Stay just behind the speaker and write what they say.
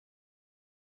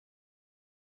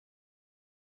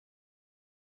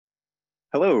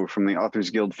Hello from the Authors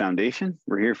Guild Foundation.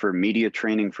 We're here for media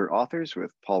training for authors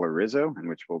with Paula Rizzo, in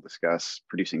which we'll discuss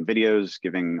producing videos,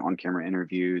 giving on-camera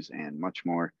interviews, and much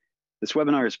more. This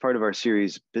webinar is part of our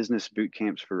series Business Boot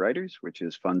Camps for Writers, which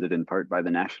is funded in part by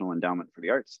the National Endowment for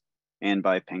the Arts and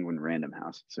by Penguin Random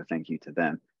House. So thank you to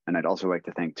them. And I'd also like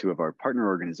to thank two of our partner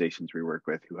organizations we work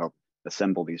with who help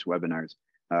assemble these webinars.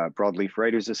 Broadleaf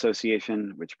Writers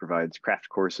Association, which provides craft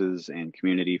courses and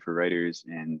community for writers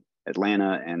in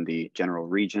Atlanta and the general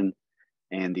region,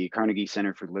 and the Carnegie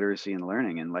Center for Literacy and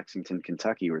Learning in Lexington,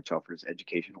 Kentucky, which offers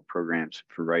educational programs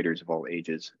for writers of all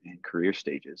ages and career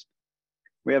stages.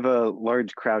 We have a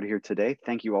large crowd here today.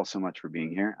 Thank you all so much for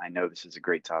being here. I know this is a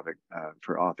great topic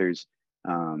for authors.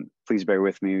 Please bear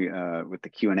with me with the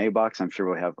Q&A box. I'm sure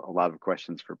we'll have a lot of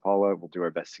questions for Paula. We'll do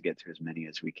our best to get to as many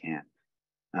as we can.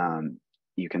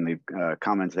 You can leave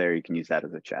comments there. You can use that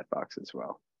as a chat box as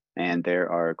well. And there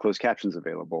are closed captions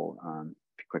available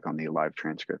if you click on the live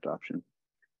transcript option.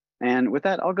 And with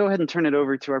that, I'll go ahead and turn it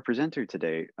over to our presenter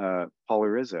today, Paula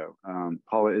Rizzo.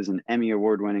 Paula is an Emmy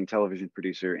award-winning television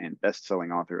producer and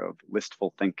best-selling author of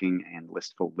Listful Thinking and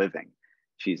Listful Living.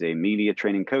 She's a media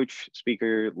training coach,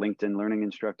 speaker, LinkedIn learning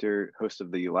instructor, host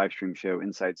of the live stream show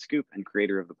Inside Scoop, and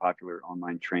creator of the popular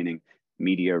online training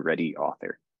Media Ready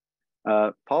Author.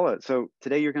 Paula, so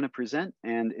today you're going to present,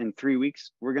 and in 3 weeks,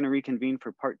 we're going to reconvene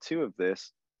for part 2 of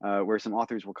this, where some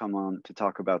authors will come on to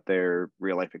talk about their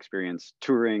real life experience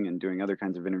touring and doing other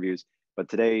kinds of interviews. But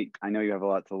today, I know you have a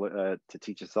lot to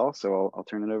teach us all, so I'll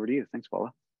turn it over to you. Thanks,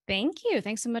 Paula. Thank you.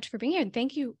 Thanks so much for being here. And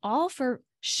thank you all for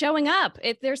showing up.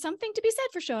 There's something to be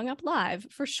said for showing up live,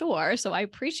 for sure. So I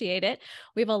appreciate it.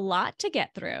 We have a lot to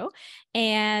get through,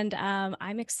 and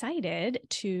I'm excited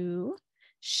to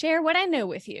share what I know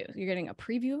with you. You're getting a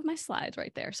preview of my slides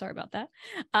right there. Sorry about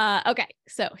that. Okay,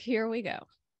 so here we go.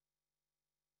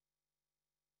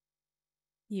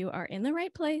 You are in the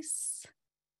right place.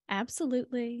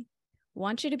 Absolutely.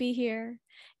 Want you to be here.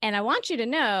 And I want you to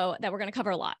know that we're going to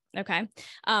cover a lot. Okay.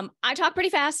 I talk pretty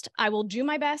fast. I will do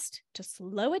my best to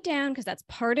slow it down because that's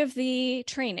part of the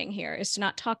training here, is to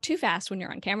not talk too fast when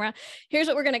you're on camera. Here's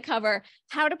what we're going to cover: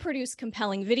 how to produce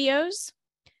compelling videos,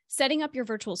 setting up your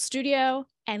virtual studio,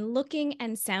 and looking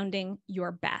and sounding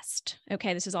your best.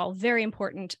 Okay, this is all very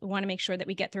important. We want to make sure that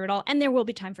we get through it all, and there will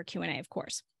be time for Q&A, of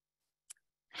course.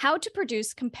 How to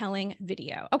produce compelling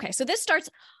video. Okay, so this starts,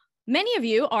 many of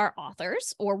you are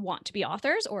authors or want to be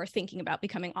authors or thinking about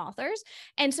becoming authors.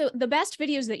 And so the best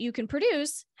videos that you can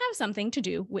produce have something to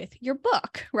do with your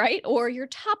book, right? Or your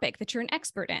topic that you're an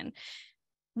expert in.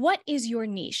 What is your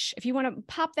niche? If you want to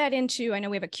pop that into, I know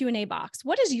we have a Q&A box.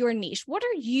 What is your niche? What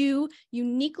are you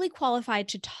uniquely qualified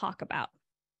to talk about?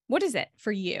 What is it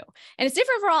for you? And it's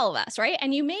different for all of us, right?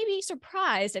 And you may be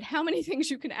surprised at how many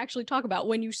things you can actually talk about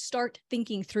when you start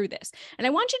thinking through this. And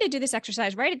I want you to do this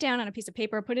exercise, write it down on a piece of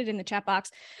paper, put it in the chat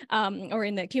box or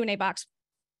in the Q&A box,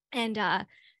 and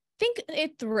think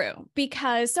it through,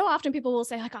 because so often people will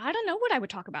say, like, I don't know what I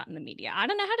would talk about in the media. I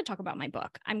don't know how to talk about my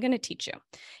book. I'm going to teach you.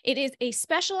 It is a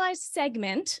specialized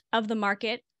segment of the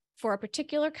market for a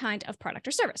particular kind of product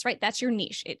or service, right? That's your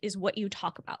niche. It is what you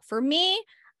talk about. For me,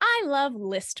 I love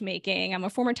list making. I'm a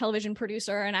former television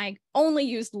producer, and I only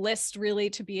use lists really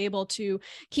to be able to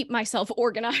keep myself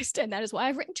organized. And that is why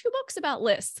I've written 2 books about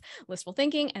lists, Listful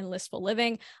Thinking and Listful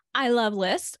Living. I love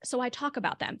lists, so I talk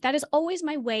about them. That is always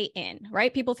my way in,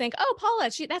 right? People think, oh, Paula,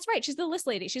 that's right. She's the list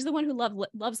lady. She's the one who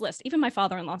loves lists. Even my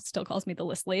father-in-law still calls me the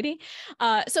list lady.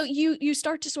 So you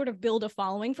start to sort of build a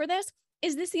following for this.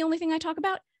 Is this the only thing I talk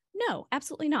about? No,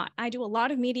 absolutely not. I do a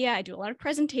lot of media. I do a lot of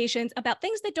presentations about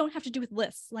things that don't have to do with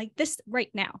lists, like this right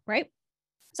now, right?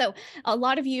 So a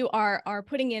lot of you are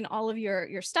putting in all of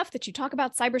your stuff that you talk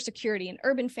about: cybersecurity and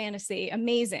urban fantasy,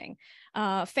 amazing,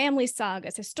 family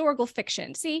sagas, historical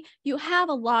fiction. See, you have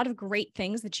a lot of great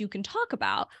things that you can talk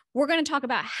about. We're going to talk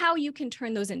about how you can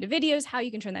turn those into videos, how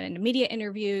you can turn that into media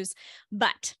interviews.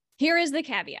 But here is the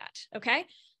caveat, okay?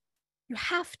 You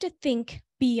have to think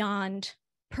beyond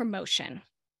promotion.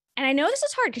 And I know this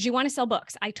is hard because you want to sell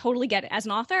books. I totally get it. As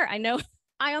an author, I know,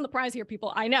 eye on the prize here,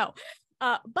 people. I know.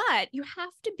 But you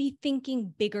have to be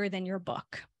thinking bigger than your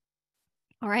book.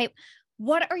 All right.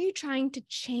 What are you trying to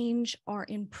change or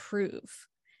improve?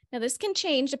 Now, this can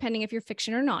change depending if you're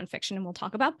fiction or nonfiction, and we'll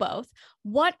talk about both.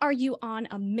 What are you on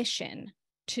a mission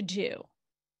to do?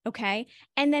 Okay.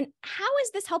 And then how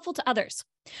is this helpful to others?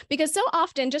 Because so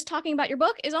often just talking about your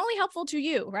book is only helpful to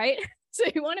you, right? So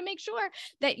you want to make sure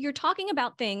that you're talking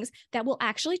about things that will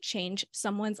actually change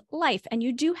someone's life. And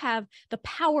you do have the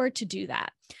power to do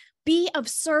that. Be of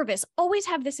service. Always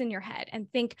have this in your head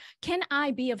and think, can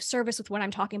I be of service with what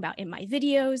I'm talking about in my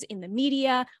videos, in the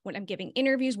media, when I'm giving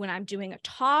interviews, when I'm doing a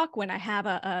talk, when I have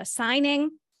a signing?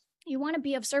 You want to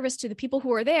be of service to the people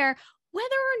who are there, whether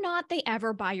or not they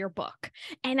ever buy your book.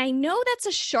 And I know that's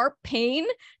a sharp pain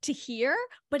to hear,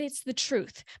 but it's the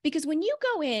truth. Because when you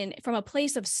go in from a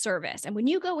place of service and when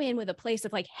you go in with a place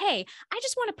of like, hey, I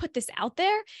just want to put this out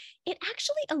there, it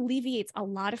actually alleviates a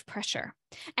lot of pressure.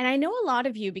 And I know a lot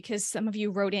of you, because some of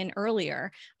you wrote in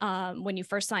earlier when you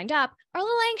first signed up, are a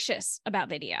little anxious about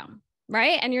video,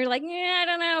 right? And you're like, yeah, I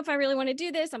don't know if I really want to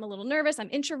do this. I'm a little nervous. I'm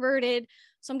introverted.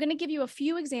 So I'm going to give you a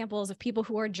few examples of people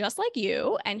who are just like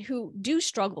you and who do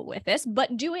struggle with this,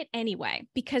 but do it anyway,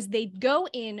 because they go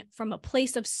in from a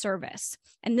place of service,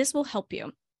 and this will help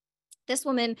you. This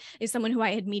woman is someone who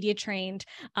I had media trained,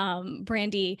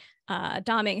 Brandy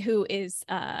Doming, who is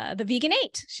the Vegan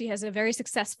 8. She has a very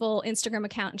successful Instagram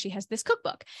account and she has this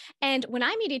cookbook. And when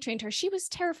I media trained her, she was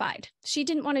terrified. She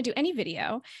didn't want to do any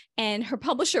video. And her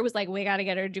publisher was like, we got to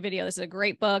get her to do video. This is a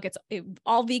great book. It's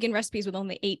all vegan recipes with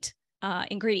only 8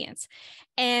 ingredients.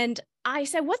 And I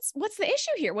said, what's the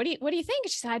issue here? What do you think?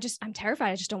 And she said, I'm terrified.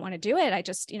 I just don't want to do it.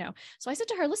 So I said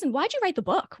to her, listen, why'd you write the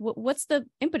book? What's the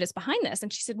impetus behind this?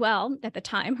 And she said, well, at the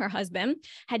time, her husband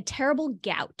had terrible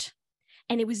gout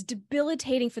and it was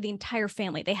debilitating for the entire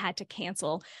family. They had to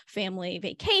cancel family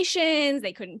vacations.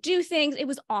 They couldn't do things. It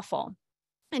was awful.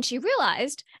 And she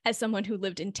realized, as someone who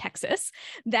lived in Texas,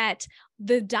 that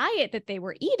the diet that they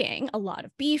were eating, a lot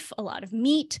of beef, a lot of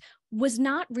meat, was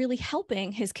not really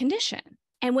helping his condition.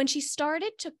 And when she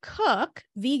started to cook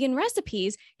vegan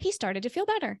recipes, he started to feel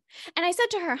better. And I said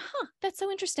to her, that's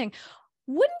so interesting.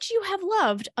 Wouldn't you have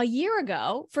loved a year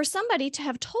ago for somebody to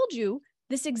have told you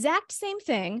this exact same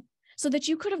thing so that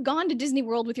you could have gone to Disney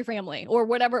World with your family or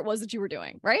whatever it was that you were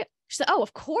doing, right? She said, oh,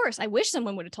 of course. I wish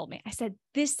someone would have told me. I said,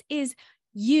 this is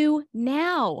you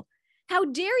now. How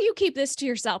dare you keep this to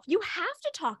yourself? You have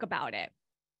to talk about it.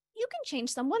 You can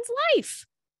change someone's life.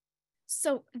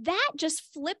 So that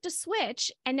just flipped a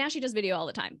switch. And now she does video all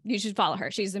the time. You should follow her.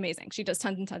 She's amazing. She does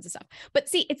tons and tons of stuff. But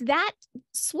see, it's that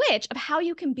switch of how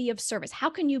you can be of service. How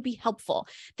can you be helpful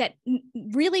that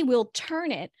really will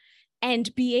turn it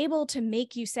and be able to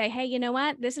make you say, hey, you know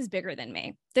what? This is bigger than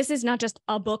me. This is not just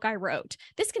a book I wrote.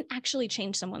 This can actually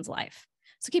change someone's life.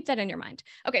 So keep that in your mind.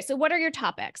 Okay, so what are your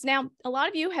topics? Now, a lot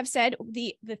of you have said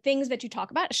the things that you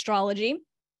talk about, astrology,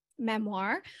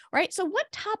 memoir, right? So what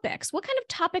kind of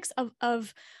topics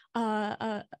of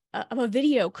a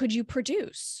video could you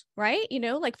produce, right?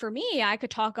 Like for me, I could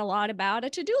talk a lot about a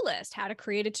to-do list, how to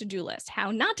create a to-do list,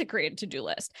 how not to create a to-do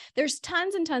list. There's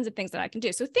tons and tons of things that I can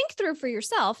do. So think through for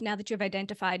yourself, now that you've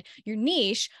identified your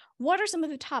niche, what are some of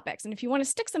the topics? And if you want to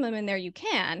stick some of them in there, you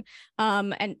can,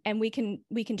 and we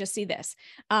can just see this,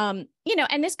 and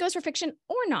this goes for fiction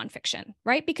or nonfiction,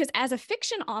 right? Because as a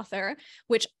fiction author,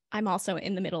 which I'm also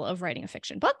in the middle of writing a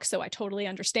fiction book, so I totally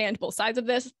understand both sides of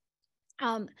this.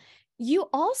 You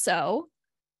also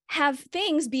have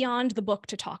things beyond the book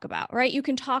to talk about, right? You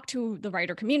can talk to the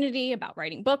writer community about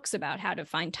writing books, about how to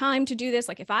find time to do this.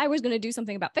 Like if I was going to do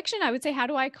something about fiction, I would say, how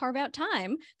do I carve out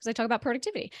time? Because I talk about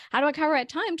productivity. How do I carve out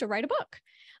time to write a book?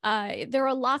 There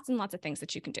are lots and lots of things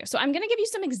that you can do. So I'm going to give you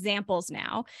some examples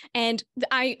now. And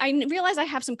I realize I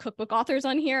have some cookbook authors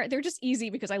on here. They're just easy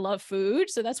because I love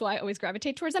food. So that's why I always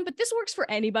gravitate towards them. But this works for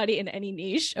anybody in any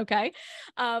niche. Okay.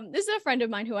 This is a friend of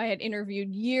mine who I had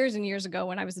interviewed years and years ago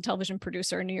when I was a television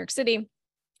producer in New York City.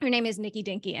 Her name is Nikki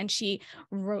Dinky, and she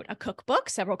wrote a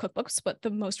cookbook, several cookbooks, but the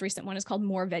most recent one is called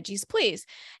More Veggies, Please.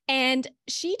 And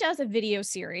she does a video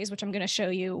series, which I'm going to show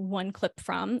you one clip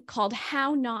from, called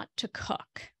How Not to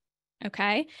Cook.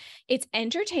 Okay. It's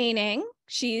entertaining.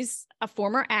 She's a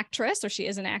former actress, or she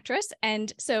is an actress.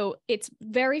 And so it's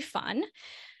very fun.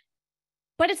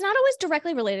 But it's not always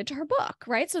directly related to her book,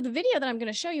 right? So the video that I'm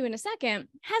going to show you in a second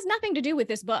has nothing to do with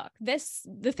this book.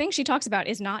 The thing she talks about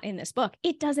is not in this book.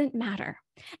 It doesn't matter.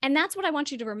 And that's what I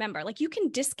want you to remember. Like you can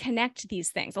disconnect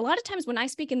these things. A lot of times when I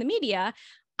speak in the media,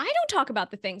 I don't talk about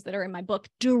the things that are in my book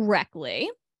directly,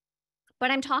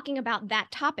 but I'm talking about that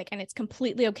topic, and it's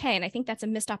completely okay. And I think that's a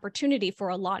missed opportunity for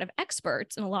a lot of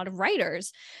experts and a lot of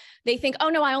writers. They think, oh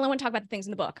no, I only want to talk about the things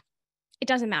in the book. It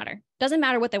doesn't matter. Doesn't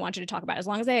matter what they want you to talk about. As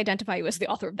long as they identify you as the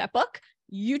author of that book,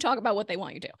 you talk about what they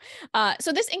want you to.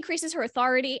 So this increases her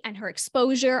authority and her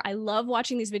exposure. I love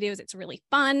watching these videos. It's really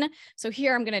fun. So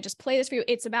here, I'm going to just play this for you.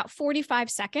 It's about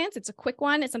 45 seconds. It's a quick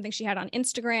one. It's something she had on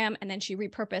Instagram, and then she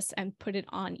repurposed and put it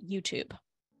on YouTube.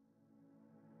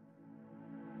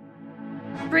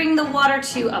 Bring the water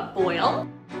to a boil.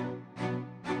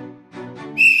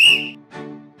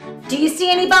 Do you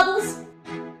see any bubbles?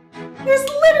 There's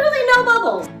literally no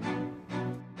bubbles.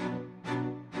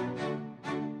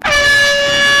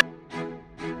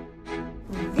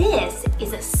 this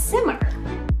is a simmer.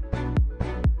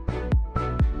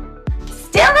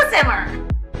 Still a simmer.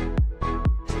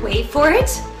 Wait for it.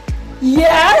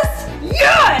 Yes!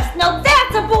 Yes! Now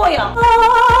that's a boil!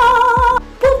 Ah!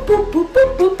 Boop, boop, boop,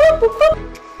 boop, boop, boop, boop,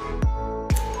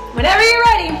 boop. Whenever you're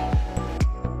ready.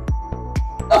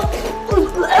 Oh,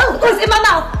 it's in my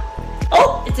mouth.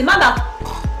 Oh, it's in my mouth.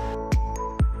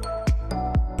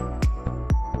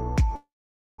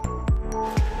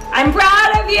 I'm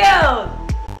proud of you.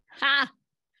 Ha!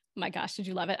 My gosh, did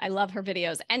you love it? I love her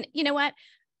videos. And you know what?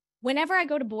 Whenever I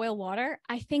go to boil water,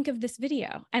 I think of this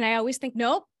video and I always think,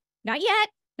 nope, not yet.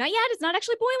 Not yet. It's not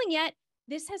actually boiling yet.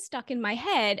 This has stuck in my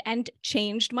head and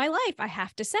changed my life, I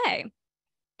have to say.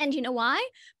 And you know why?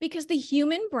 Because the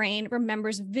human brain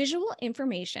remembers visual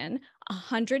information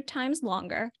 100 times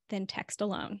longer than text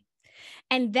alone.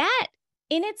 And that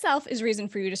in itself is reason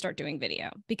for you to start doing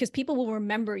video, because people will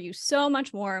remember you so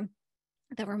much more.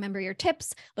 They'll remember your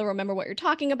tips. They'll remember what you're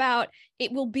talking about.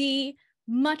 It will be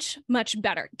much, much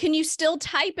better. Can you still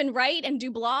type and write and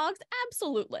do blogs?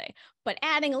 Absolutely. But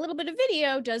adding a little bit of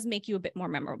video does make you a bit more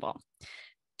memorable.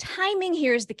 Timing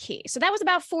here is the key. So that was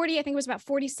about 40, I think it was about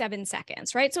 47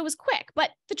 seconds, right? So it was quick,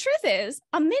 but the truth is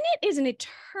a minute is an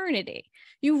eternity.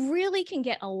 You really can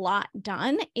get a lot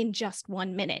done in just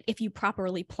 1 minute if you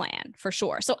properly plan, for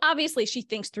sure. So obviously she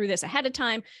thinks through this ahead of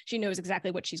time. She knows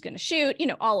exactly what she's going to shoot, you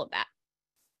know, all of that.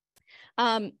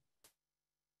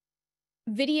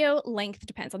 Video length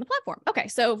depends on the platform. Okay,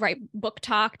 so right, Book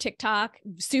Talk, TikTok,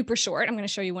 super short. I'm going to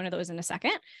show you one of those in a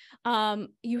second.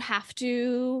 You have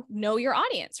to know your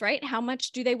audience, right? How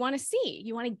much do they want to see?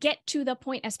 You want to get to the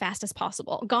point as fast as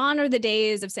possible. Gone are the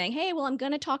days of saying, hey, well, I'm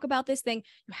going to talk about this thing.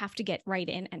 You have to get right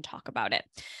in and talk about it.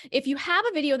 If you have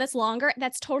a video that's longer,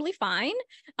 that's totally fine.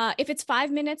 If it's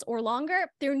 5 minutes or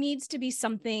longer, there needs to be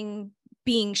something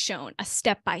being shown, a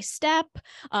step-by-step,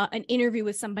 an interview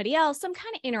with somebody else, some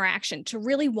kind of interaction to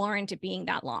really warrant it being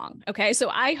that long. Okay. So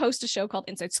I host a show called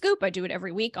Inside Scoop. I do it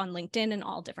every week on LinkedIn and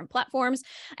all different platforms.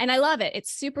 And I love it.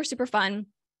 It's super, super fun.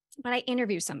 But I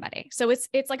interview somebody. So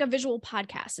it's like a visual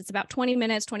podcast. It's about 20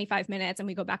 minutes, 25 minutes, and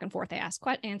we go back and forth. I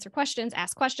answer questions,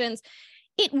 ask questions.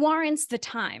 It warrants the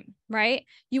time, right?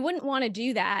 You wouldn't want to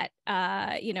do that,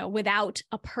 without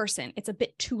a person. It's a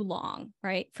bit too long,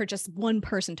 right? For just one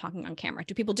person talking on camera.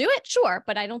 Do people do it? Sure.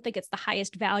 But I don't think it's the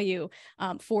highest value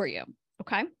for you.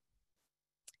 Okay.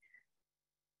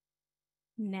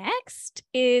 Next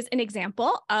is an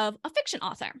example of a fiction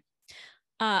author.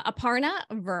 Aparna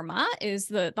Verma is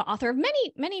the author of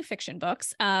many fiction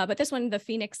books, but this one, The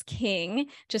Phoenix King,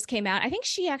 just came out. I think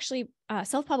she actually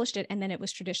self-published it, and then it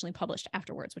was traditionally published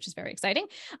afterwards, which is very exciting.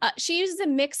 She uses a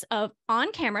mix of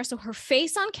on camera, so her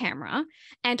face on camera,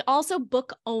 and also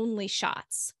book-only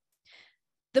shots.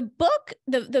 The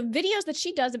videos that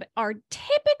she does are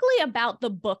typically about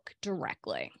the book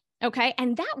directly, okay?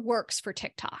 And that works for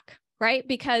TikTok, right?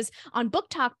 Because on Book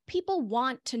Talk, people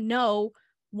want to know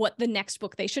what the next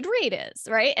book they should read is,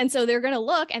 right? And so they're going to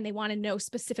look and they want to know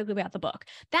specifically about the book.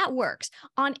 That works.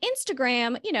 On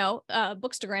Instagram,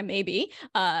 Bookstagram maybe,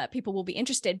 people will be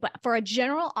interested, but for a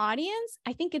general audience,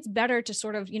 I think it's better to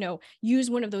sort of, use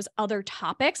one of those other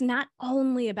topics, not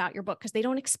only about your book, because they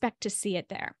don't expect to see it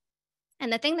there.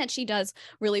 And the thing that she does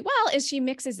really well is she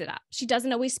mixes it up. She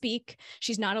doesn't always speak.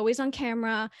 She's not always on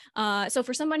camera. So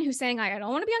for someone who's saying, I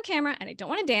don't want to be on camera and I don't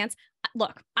want to dance,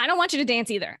 look, I don't want you to dance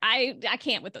either. I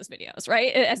can't with those videos,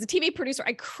 right? As a TV producer,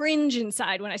 I cringe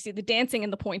inside when I see the dancing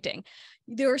and the pointing.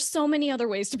 There are so many other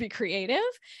ways to be creative.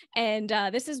 And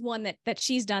this is one that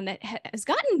she's done that has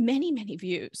gotten many, many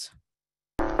views.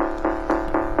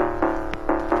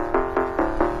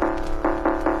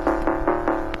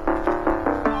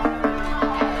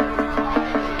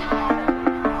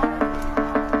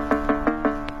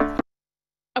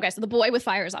 Okay, so The Boy with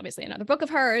Fire is obviously another book of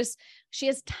hers. She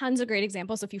has tons of great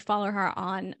examples. If you follow her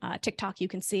on TikTok, you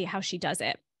can see how she does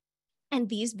it. And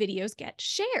these videos get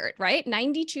shared, right?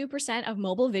 92% of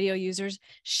mobile video users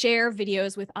share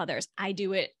videos with others. I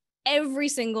do it every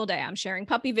single day. I'm sharing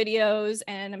puppy videos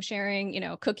and I'm sharing,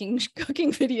 cooking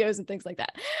videos and things like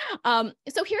that.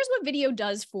 So here's what video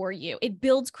does for you. It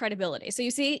builds credibility. So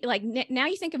you see, like now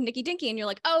you think of Nikki Dinky and you're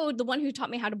like, oh, the one who taught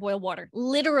me how to boil water,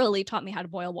 literally taught me how to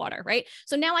boil water, right?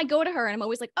 So now I go to her and I'm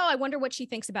always like, oh, I wonder what she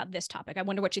thinks about this topic. I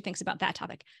wonder what she thinks about that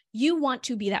topic. You want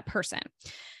to be that person.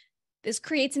 This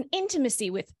creates an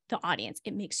intimacy with the audience.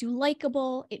 It makes you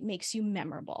likable. It makes you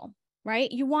memorable,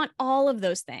 right? You want all of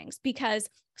those things because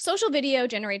social video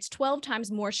generates 12 times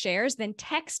more shares than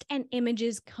text and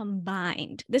images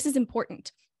combined. This is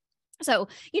important. So,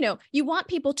 you want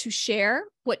people to share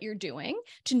what you're doing,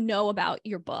 to know about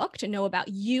your book, to know about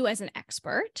you as an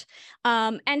expert,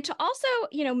 and to also,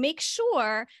 make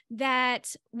sure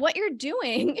that what you're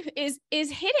doing is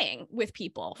hitting with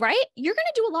people, right? You're going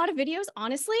to do a lot of videos,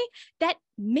 honestly, that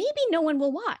maybe no one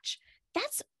will watch.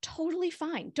 That's totally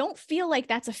fine. Don't feel like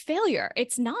that's a failure.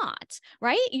 It's not,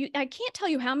 right? I can't tell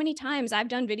you how many times I've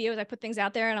done videos, I put things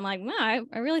out there and I'm like, no, I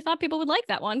really thought people would like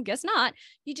that one. Guess not.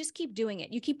 You just keep doing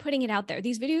it. You keep putting it out there.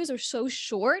 These videos are so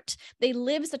short. They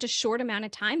live such a short amount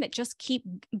of time that just keep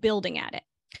building at it.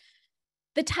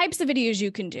 The types of videos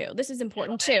you can do. This is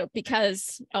important too,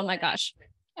 because, oh my gosh,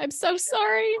 I'm so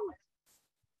sorry.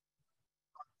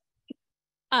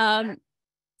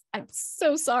 I'm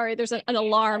so sorry. There's an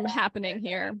alarm happening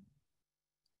here.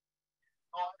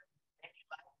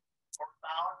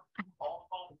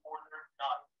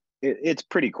 It's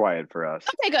pretty quiet for us.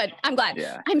 Okay, good. I'm glad.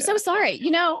 I'm so sorry.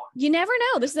 You never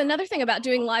know. This is another thing about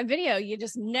doing live video. You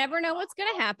just never know what's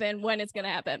going to happen when it's going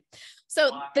to happen. So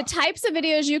the types of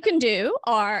videos you can do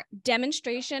are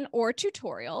demonstration or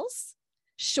tutorials,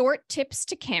 short tips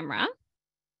to camera,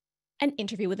 an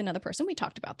interview with another person. We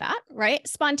talked about that, right?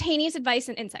 Spontaneous advice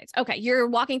and insights. Okay, you're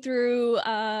walking through,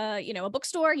 a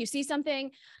bookstore, you see something,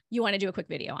 you want to do a quick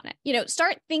video on it.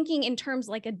 Start thinking in terms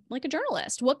like a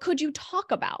journalist. What could you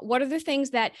talk about? What are the things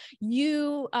that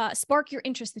you spark your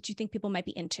interest that you think people might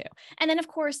be into? And then, of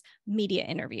course, media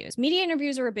interviews. Media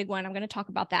interviews are a big one. I'm going to talk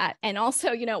about that. And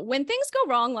also, when things go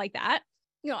wrong like that,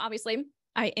 obviously,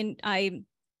 I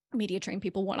media train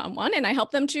people one-on-one, and I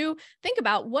help them to think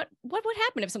about what would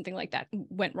happen if something like that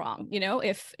went wrong.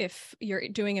 If you're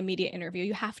doing a media interview,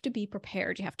 you have to be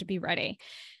prepared. You have to be ready.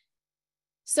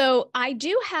 So I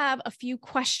do have a few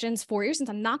questions for you, since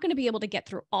I'm not going to be able to get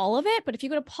through all of it. But if you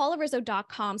go to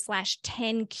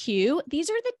paularizzo.com/10Q, these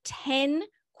are the 10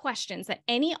 questions that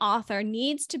any author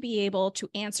needs to be able to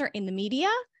answer in the media,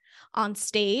 on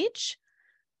stage,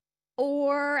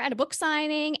 or at a book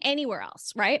signing, anywhere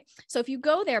else, right? So if you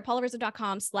go there,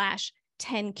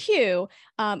 paularizzo.com/10Q,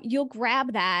 you'll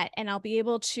grab that and I'll be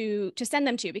able to send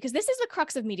them to you, because this is the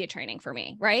crux of media training for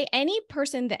me, right? Any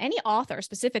author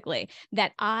specifically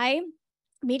that I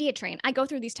media train, I go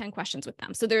through these 10 questions with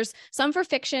them. So there's some for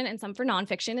fiction and some for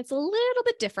nonfiction. It's a little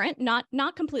bit different,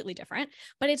 not completely different,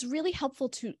 but it's really helpful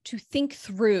to think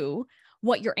through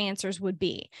what your answers would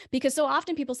be. Because so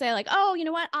often people say like, oh, you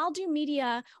know what, I'll do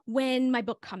media when my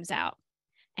book comes out.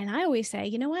 And I always say,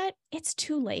 you know what, it's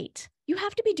too late. You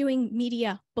have to be doing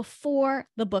media before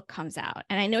the book comes out.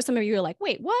 And I know some of you are like,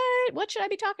 wait, what? What should I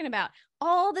be talking about?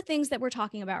 All the things that we're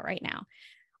talking about right now.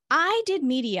 I did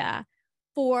media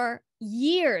for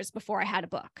years before I had a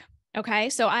book. Okay.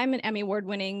 So I'm an Emmy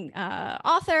award-winning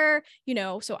author,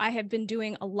 so I have been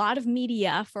doing a lot of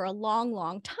media for a long,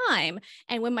 long time.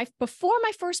 And before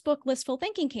my first book, Listful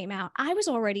Thinking, came out, I was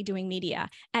already doing media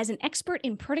as an expert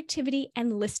in productivity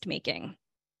and list making.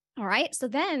 All right. So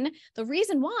then the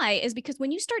reason why is because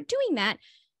when you start doing that,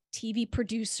 TV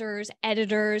producers,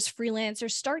 editors,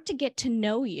 freelancers start to get to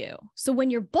know you. So when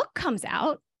your book comes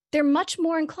out, they're much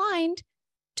more inclined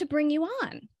to bring you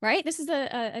on, right? This is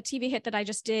a TV hit that I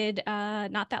just did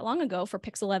not that long ago for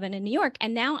Pix 11 in New York.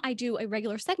 And now I do a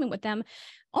regular segment with them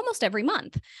almost every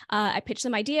month. I pitch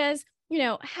them ideas.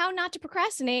 How not to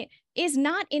procrastinate is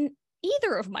not in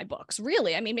either of my books,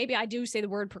 really. I mean, maybe I do say the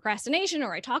word procrastination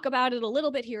or I talk about it a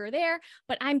little bit here or there,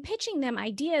 but I'm pitching them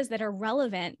ideas that are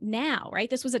relevant now, right?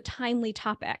 This was a timely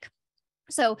topic.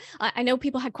 So I know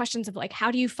people had questions of like, how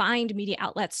do you find media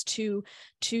outlets to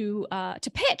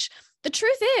pitch? The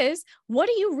truth is, what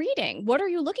are you reading? What are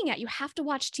you looking at? You have to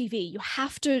watch TV. You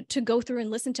have to go through and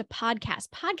listen to podcasts.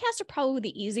 Podcasts are probably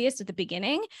the easiest at the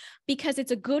beginning because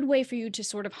it's a good way for you to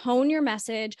sort of hone your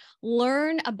message,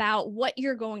 learn about what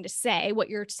you're going to say, what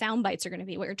your sound bites are going to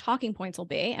be, what your talking points will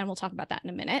be. And we'll talk about that in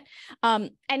a minute.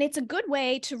 And it's a good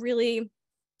way to really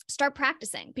start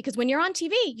practicing, because when you're on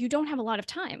TV, you don't have a lot of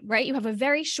time, right? You have a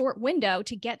very short window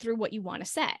to get through what you want to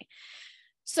say.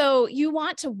 So you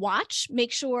want to watch,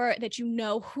 make sure that you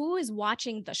know who is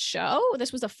watching the show.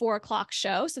 This was a 4:00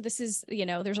 show. So this is,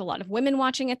 there's a lot of women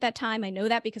watching at that time. I know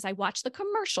that because I watch the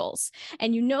commercials,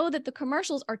 and that the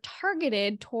commercials are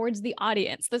targeted towards the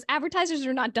audience. Those advertisers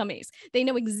are not dummies. They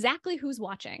know exactly who's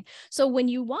watching. So when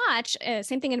you watch,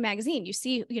 same thing in a magazine, you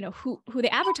see, who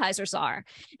the advertisers are.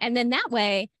 And then that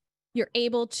way you're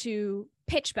able to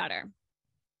pitch better.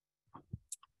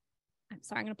 I'm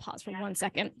sorry, I'm going to pause for 1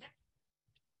 second.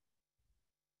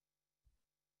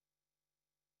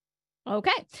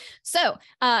 Okay. So,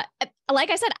 like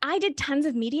I said, I did tons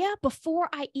of media before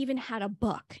I even had a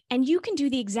book, and you can do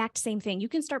the exact same thing. You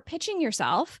can start pitching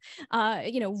yourself,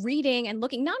 reading and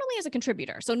looking not only as a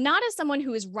contributor, so not as someone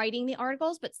who is writing the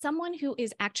articles, but someone who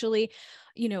is actually,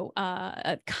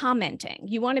 commenting.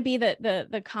 You want to be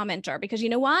the commenter, because you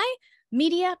know why?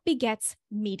 Media begets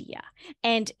media.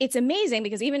 And it's amazing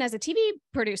because even as a TV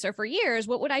producer for years,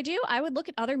 what would I do? I would look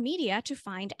at other media to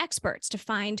find experts, to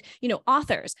find,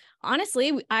 authors.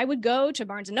 Honestly, I would go to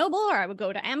Barnes & Noble, or I would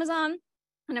go to Amazon,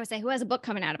 and I would say, who has a book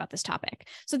coming out about this topic?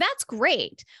 So that's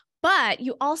great. But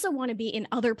you also want to be in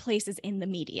other places in the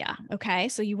media. Okay.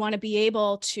 So you want to be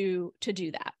able to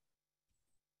do that.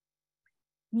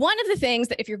 One of the things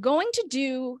that if you're going to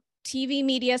do TV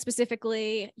media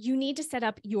specifically, you need to set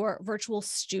up your virtual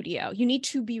studio. You need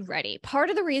to be ready.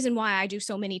 Part of the reason why I do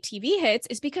so many TV hits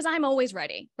is because I'm always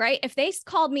ready, right? If they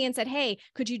called me and said, hey,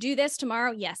 could you do this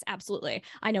tomorrow? Yes, absolutely.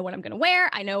 I know what I'm going to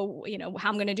wear. I know, how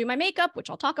I'm going to do my makeup,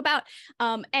 which I'll talk about.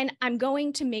 And I'm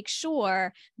going to make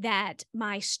sure that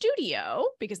my studio,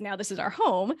 because now this is our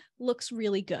home, looks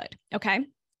really good. Okay.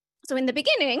 So in the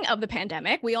beginning of the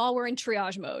pandemic, we all were in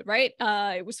triage mode, right?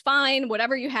 It was fine,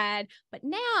 whatever you had. But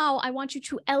now I want you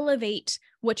to elevate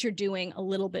what you're doing a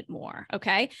little bit more.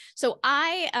 Okay. So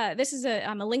I'm a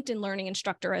LinkedIn learning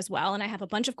instructor as well. And I have a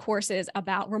bunch of courses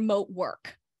about remote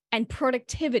work and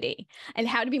productivity and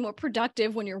how to be more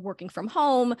productive when you're working from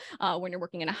home, when you're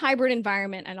working in a hybrid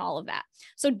environment and all of that.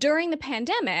 So during the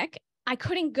pandemic, I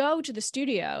couldn't go to the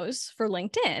studios for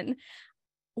LinkedIn.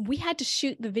 We had to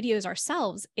shoot the videos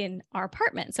ourselves in our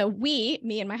apartment. So me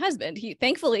and my husband,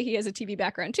 thankfully he has a TV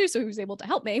background too, so he was able to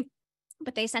help me,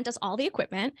 but they sent us all the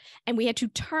equipment and we had to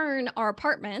turn our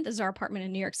apartment, this is our apartment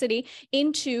in New York City,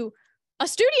 into a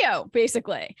studio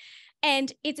basically.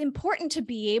 And it's important to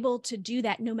be able to do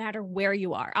that no matter where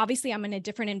you are. Obviously, I'm in a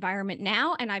different environment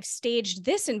now, and I've staged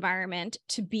this environment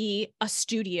to be a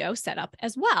studio setup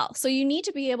as well. So you need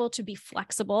to be able to be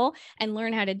flexible and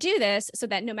learn how to do this so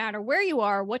that no matter where you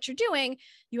are, what you're doing,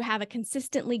 you have a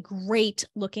consistently great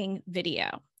looking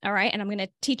video. All right. And I'm going to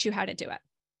teach you how to do it.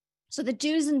 So the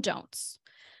do's and don'ts.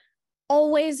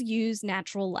 Always use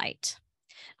natural light.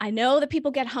 I know that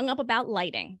people get hung up about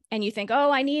lighting and you think,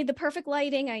 oh, I need the perfect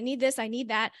lighting. I need this. I need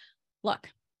that. Look,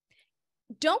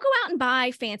 don't go out and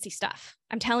buy fancy stuff.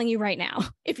 I'm telling you right now,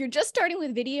 if you're just starting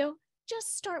with video,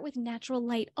 just start with natural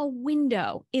light. A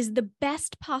window is the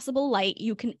best possible light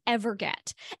you can ever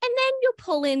get. And then you'll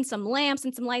pull in some lamps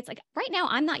and some lights. Like right now,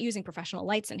 I'm not using professional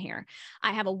lights in here.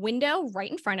 I have a window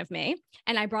right in front of me,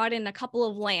 and I brought in a couple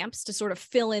of lamps to sort of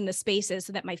fill in the spaces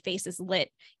so that my face is lit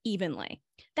evenly.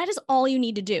 That is all you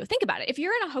need to do. Think about it. If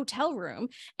you're in a hotel room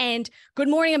and Good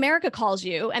Morning America calls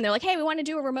you and they're like, hey, we want to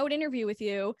do a remote interview with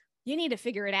you, you need to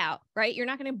figure it out, right? You're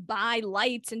not going to buy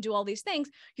lights and do all these things.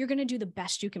 You're going to do the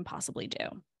best you can possibly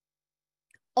do.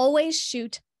 Always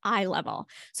shoot eye level.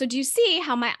 So do you see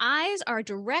how my eyes are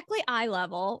directly eye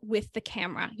level with the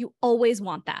camera? You always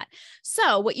want that.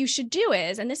 So what you should do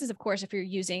is, and this is of course, if you're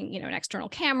using, an external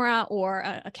camera or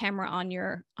a camera on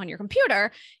your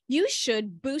computer, you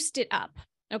should boost it up.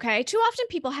 Okay. Too often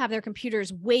people have their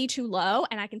computers way too low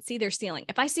and I can see their ceiling.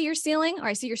 If I see your ceiling or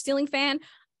I see your ceiling fan,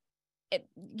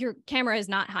 your camera is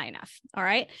not high enough. All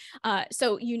right.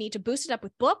 So you need to boost it up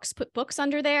with books, put books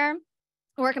under there,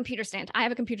 or a computer stand. I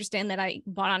have a computer stand that I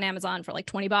bought on Amazon for like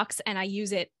 $20 and I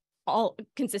use it all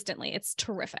consistently. It's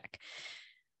terrific.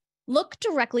 Look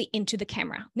directly into the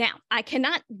camera. Now, I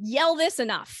cannot yell this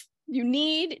enough. You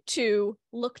need to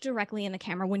look directly in the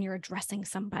camera when you're addressing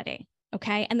somebody.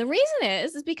 Okay. And the reason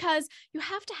is because you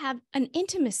have to have an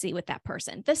intimacy with that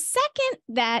person. The second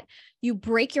that you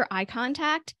break your eye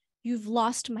contact, you've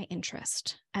lost my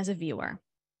interest as a viewer.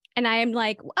 And I am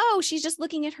like, oh, she's just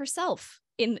looking at herself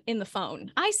in the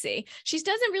phone. I see. She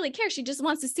doesn't really care. She just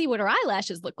wants to see what her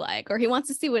eyelashes look like, or he wants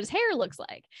to see what his hair looks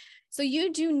like. So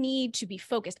you do need to be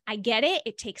focused. I get it.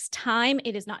 It takes time.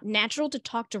 It is not natural to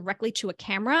talk directly to a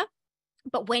camera.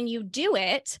 But when you do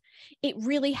it, it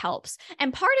really helps.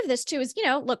 And part of this too is,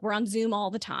 look, we're on Zoom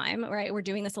all the time, right? We're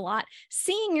doing this a lot.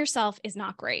 Seeing yourself is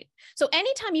not great. So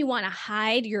anytime you want to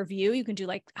hide your view, you can do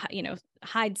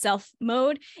hide self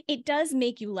mode. It does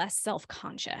make you less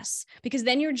self-conscious because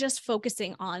then you're just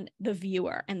focusing on the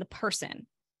viewer and the person.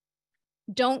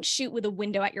 Don't shoot with a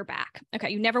window at your back. Okay.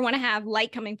 You never want to have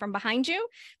light coming from behind you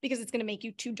because it's going to make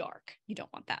you too dark. You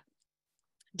don't want that.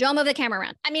 Don't move the camera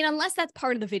around. I mean, unless that's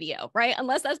part of the video, right?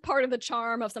 Unless that's part of the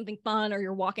charm of something fun or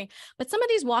you're walking. But some of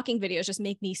these walking videos just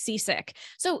make me seasick.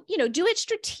 So, do it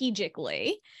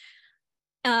strategically,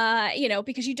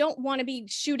 because you don't want to be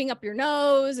shooting up your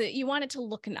nose. You want it to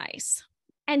look nice.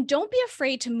 And don't be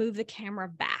afraid to move the camera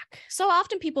back. So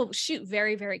often people shoot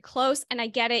very, very close. And I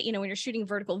get it, when you're shooting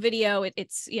vertical video,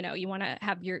 it's, you want to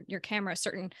have your camera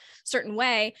a certain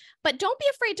way, but don't be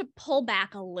afraid to pull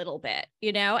back a little bit,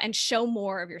 and show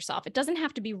more of yourself. It doesn't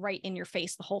have to be right in your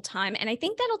face the whole time. And I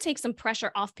think that'll take some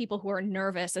pressure off people who are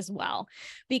nervous as well,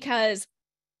 because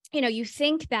you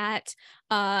think that,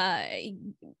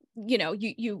 you're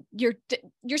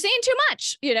saying too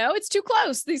much, it's too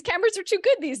close. These cameras are too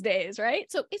good these days,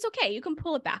 right? So it's okay. You can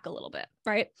pull it back a little bit,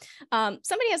 right?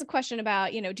 Somebody has a question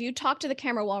about, do you talk to the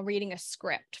camera while reading a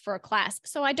script for a class?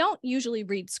 So I don't usually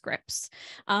read scripts.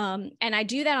 And I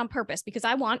do that on purpose because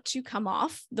I want to come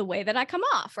off the way that I come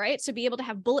off, right? So be able to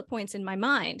have bullet points in my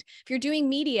mind. If you're doing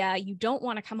media, you don't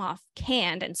want to come off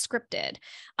canned and scripted.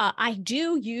 I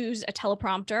do use a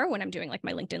teleprompter when I'm doing like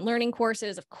my LinkedIn learning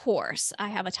courses. Of course, I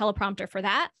have a teleprompter for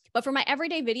that. But for my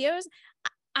everyday videos,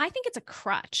 I think it's a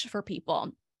crutch for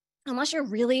people. Unless you're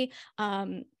really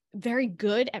very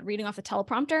good at reading off the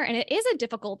teleprompter, and it is a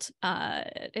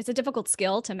difficult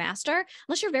skill to master.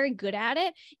 Unless you're very good at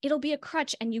it, it'll be a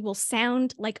crutch and you will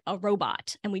sound like a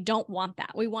robot. And we don't want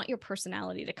that. We want your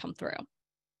personality to come through.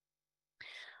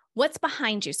 What's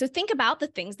behind you? So think about the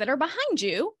things that are behind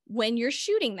you when you're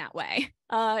shooting that way.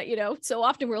 So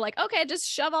often we're like, okay, just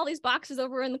shove all these boxes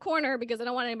over in the corner because I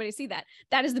don't want anybody to see that.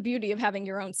 That is the beauty of having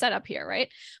your own setup here,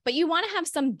 right? But you want to have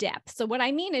some depth. So what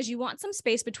I mean is you want some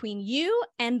space between you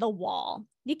and the wall.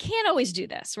 You can't always do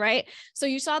this, right? So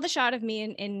you saw the shot of me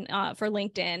in for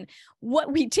LinkedIn.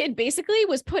 What we did basically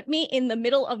was put me in the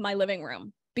middle of my living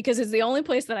room, because it's the only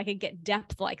place that I could get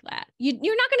depth like that.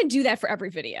 You're not going to do that for every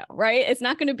video, right? It's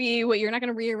not going to be you're not going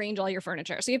to rearrange all your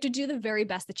furniture. So you have to do the very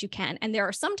best that you can. And there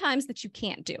are some times that you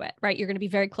can't do it, right? You're going to be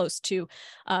very close to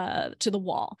the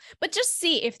wall, but just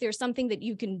see if there's something that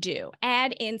you can do.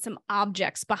 Add in some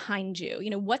objects behind you.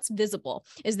 What's visible?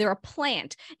 Is there a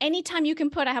plant? Anytime you can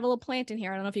put, I have a little plant in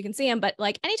here. I don't know if you can see them, but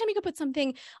like anytime you can put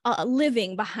something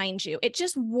living behind you, it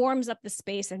just warms up the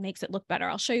space and makes it look better.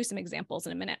 I'll show you some examples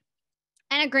in a minute.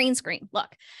 And a green screen.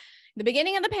 Look, the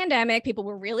beginning of the pandemic, people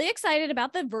were really excited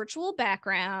about the virtual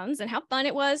backgrounds and how fun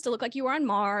it was to look like you were on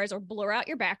Mars or blur out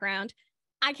your background.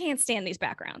 I can't stand these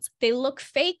backgrounds. They look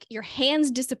fake. Your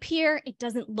hands disappear. It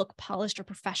doesn't look polished or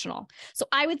professional. So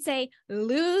I would say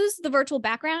lose the virtual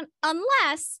background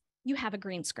unless you have a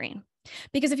green screen.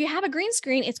 Because if you have a green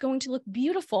screen, it's going to look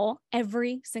beautiful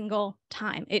every single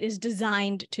time. It is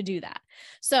designed to do that.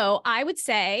 So I would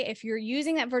say if you're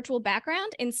using that virtual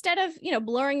background, instead of,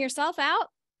 blurring yourself out,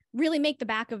 really make the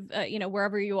back of,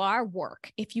 wherever you are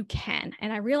work if you can.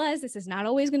 And I realize this is not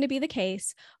always going to be the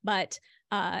case, but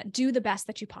do the best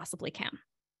that you possibly can.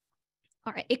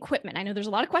 All right, equipment. I know there's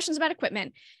a lot of questions about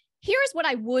equipment. Here's what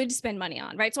I would spend money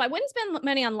on, right? So I wouldn't spend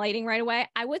money on lighting right away.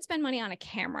 I would spend money on a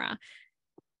camera.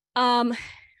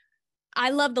 I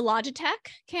love the Logitech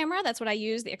camera. That's what I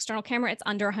use. The external camera, it's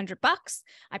under $100.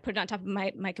 I put it on top of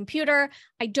my computer.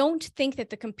 I don't think that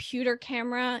the computer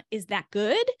camera is that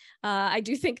good. I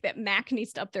do think that Mac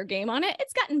needs to up their game on it.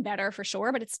 It's gotten better for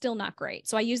sure, but it's still not great.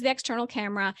 So I use the external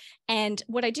camera. And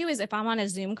what I do is if I'm on a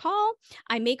Zoom call,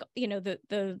 I make,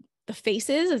 the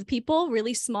faces of people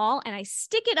really small, and I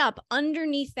stick it up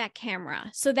underneath that camera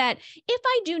so that if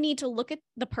I do need to look at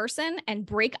the person and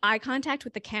break eye contact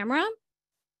with the camera,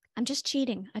 I'm just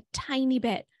cheating a tiny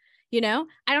bit. I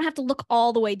don't have to look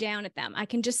all the way down at them. I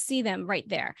can just see them right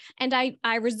there. And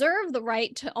I reserve the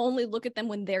right to only look at them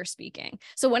when they're speaking.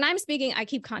 So when I'm speaking, I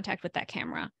keep contact with that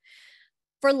camera.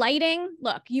 For lighting,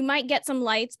 look, you might get some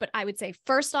lights, but I would say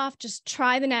first off, just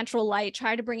try the natural light.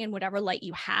 Try to bring in whatever light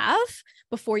you have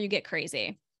before you get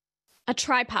crazy. A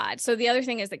tripod. So the other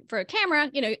thing is that for a camera,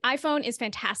 iPhone is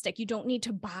fantastic. You don't need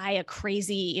to buy a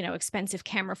crazy, expensive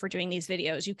camera for doing these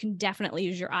videos. You can definitely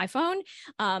use your iPhone,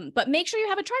 but make sure you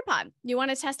have a tripod. You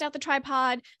want to test out the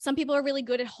tripod. Some people are really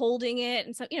good at holding it.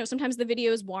 And so, sometimes the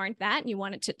videos warrant that and you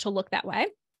want it to look that way,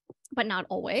 but not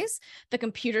always. The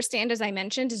computer stand, as I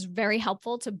mentioned, is very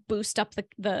helpful to boost up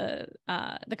the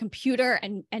computer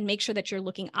and make sure that you're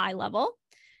looking eye level.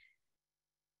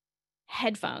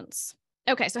 Headphones.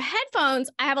 Okay, so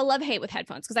headphones, I have a love-hate with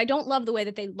headphones because I don't love the way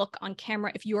that they look on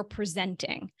camera if you're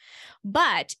presenting.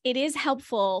 But it is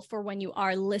helpful for when you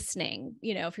are listening,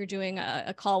 if you're doing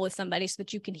a call with somebody so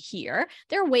that you can hear.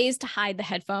 There are ways to hide the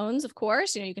headphones, of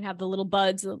course. You can have the little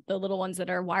buds, the little ones that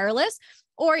are wireless.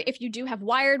 Or if you do have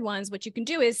wired ones, what you can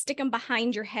do is stick them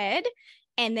behind your head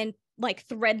and then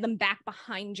thread them back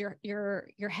behind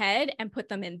your head and put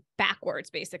them in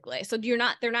backwards, basically. So they're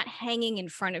not hanging in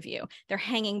front of you. They're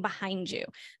hanging behind you.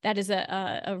 That is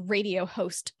a radio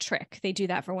host trick. They do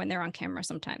that for when they're on camera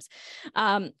sometimes.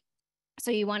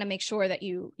 So you want to make sure that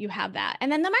you have that.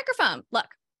 And then the microphone. Look,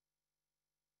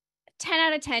 10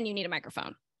 out of 10, you need a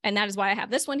microphone. And that is why I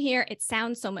have this one here. It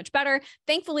sounds so much better.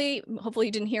 Thankfully, hopefully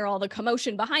you didn't hear all the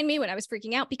commotion behind me when I was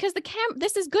freaking out, because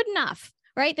this is good enough,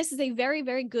 right? This is a very,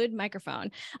 very good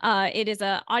microphone. It is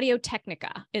a Audio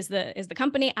Technica is the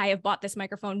company. I have bought this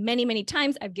microphone many, many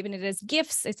times. I've given it as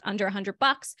gifts. It's under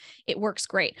 $100. It works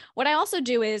great. What I also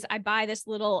do is I buy this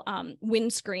little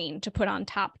windscreen to put on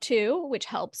top too, which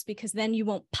helps because then you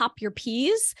won't pop your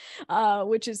peas,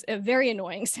 which is a very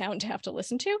annoying sound to have to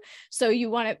listen to. So you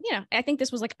want to, I think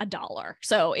this was like $1.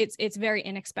 So it's very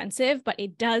inexpensive, but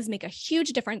it does make a huge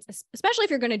difference, especially if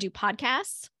you're going to do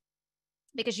podcasts,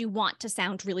 because you want to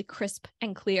sound really crisp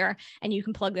and clear, and you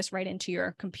can plug this right into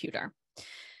your computer.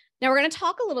 Now we're going to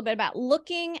talk a little bit about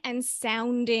looking and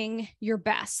sounding your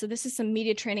best. So this is some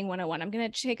media training 101. I'm going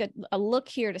to take a look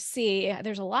here to see,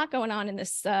 there's a lot going on in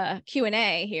this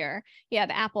Q&A here. Yeah,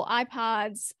 the Apple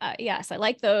iPods. Yes, I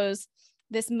like those.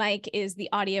 This mic is the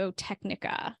Audio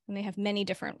Technica, and they have many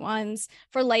different ones.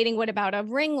 For lighting, what about a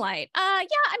ring light? Yeah,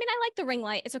 I mean, I like the ring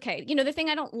light. It's okay. The thing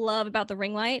I don't love about the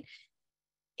ring light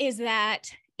is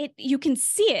that you can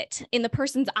see it in the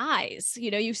person's eyes.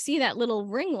 You see that little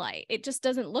ring light. It just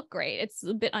doesn't look great. It's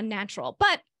a bit unnatural,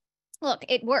 but look,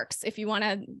 it works. If you want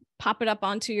to pop it up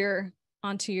onto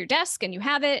your desk and you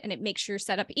have it and it makes your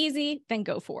setup easy, then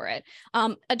go for it.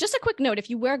 Just a quick note, if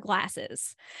you wear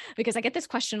glasses, because I get this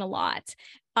question a lot,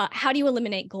 how do you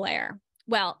eliminate glare?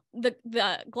 Well, the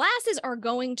glasses are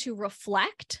going to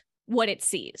reflect what it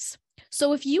sees.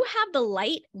 So if you have the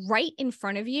light right in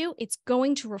front of you, it's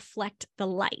going to reflect the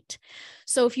light.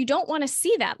 So if you don't want to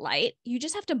see that light, you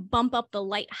just have to bump up the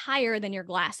light higher than your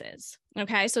glasses.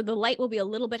 Okay. So the light will be a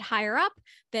little bit higher up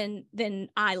than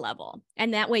eye level.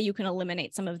 And that way you can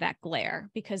eliminate some of that glare,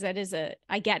 because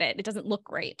I get it. It doesn't look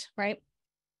great, right?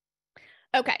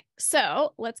 Okay.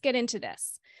 So let's get into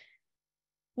this.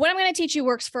 What I'm going to teach you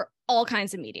works for all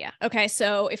kinds of media. Okay.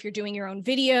 So if you're doing your own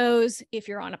videos, if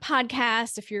you're on a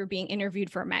podcast, if you're being interviewed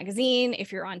for a magazine,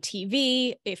 if you're on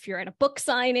TV, if you're at a book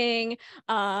signing,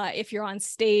 if you're on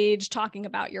stage talking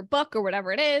about your book or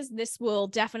whatever it is, this will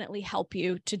definitely help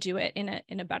you to do it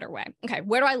in a better way. Okay.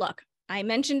 Where do I look? I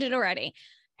mentioned it already.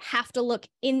 Have to look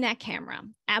in that camera.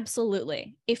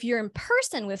 Absolutely. If you're in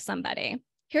person with somebody,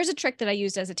 here's a trick that I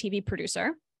used as a TV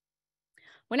producer.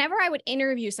 Whenever I would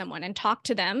interview someone and talk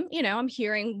to them, I'm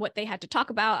hearing what they had to talk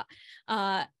about.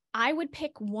 I would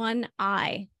pick one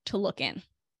eye to look in,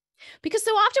 because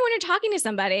so often when you're talking to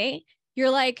somebody, you're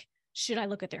like, should I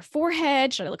look at their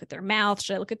forehead? Should I look at their mouth?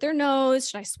 Should I look at their nose?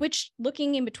 Should I switch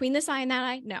looking in between this eye and that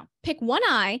eye? No, pick one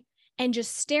eye and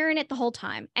just stare in it the whole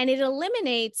time. And it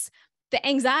eliminates the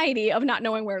anxiety of not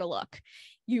knowing where to look.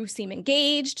 You seem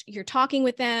engaged, you're talking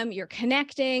with them, you're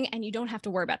connecting, and you don't have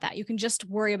to worry about that. You can just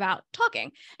worry about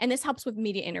talking. And this helps with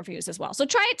media interviews as well. So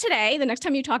try it today. The next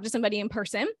time you talk to somebody in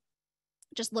person,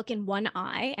 just look in one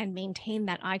eye and maintain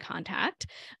that eye contact.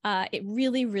 It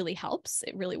really, really helps.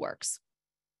 It really works.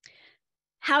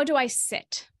 How do I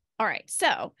sit? All right.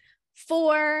 So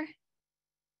for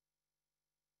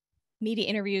media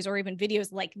interviews or even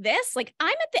videos like this, like I'm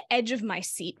at the edge of my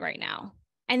seat right now.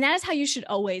 And that is how you should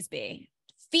always be.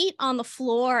 Feet on the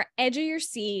floor, edge of your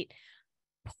seat,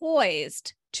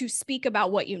 poised to speak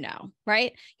about what you know,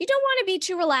 right? You don't want to be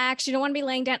too relaxed. You don't want to be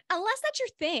laying down unless that's your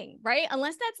thing, right?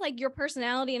 Unless that's like your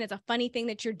personality and it's a funny thing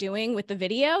that you're doing with the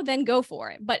video, then go for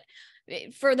it. But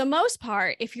for the most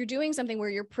part, if you're doing something where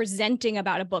you're presenting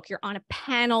about a book, you're on a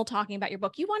panel talking about your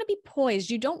book, you want to be poised.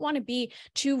 You don't want to be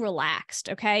too relaxed.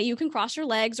 Okay. You can cross your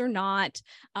legs or not,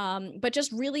 but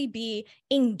just really be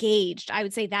engaged. I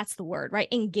would say that's the word, right?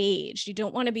 Engaged. You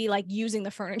don't want to be like using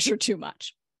the furniture too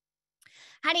much.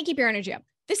 How do you keep your energy up?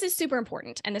 This is super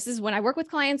important. And this is when I work with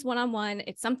clients one-on-one.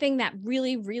 It's something that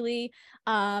really, really,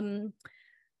 it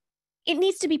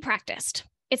needs to be practiced.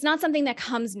 It's not something that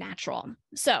comes natural.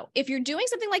 So if you're doing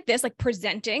something like this, like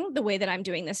presenting the way that I'm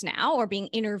doing this now or being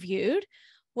interviewed,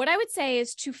 what I would say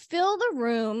is to fill the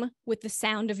room with the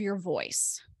sound of your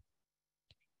voice.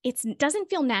 It doesn't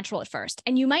feel natural at first.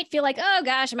 And you might feel like, oh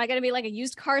gosh, am I going to be like a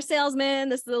used car salesman?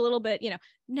 This is a little bit,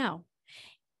 no.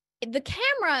 The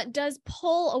camera does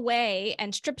pull away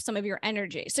and strip some of your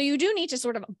energy. So you do need to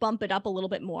sort of bump it up a little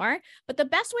bit more. But the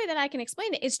best way that I can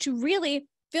explain it is to really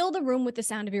fill the room with the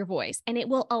sound of your voice, and it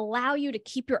will allow you to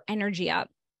keep your energy up.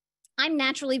 I'm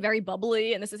naturally very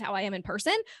bubbly, and this is how I am in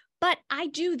person, but I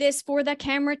do this for the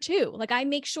camera too. Like I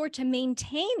make sure to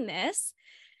maintain this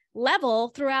level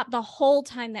throughout the whole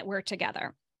time that we're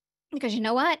together. Because you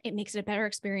know what? It makes it a better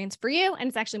experience for you, and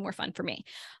it's actually more fun for me.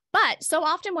 But so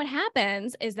often what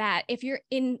happens is that if you're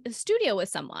in a studio with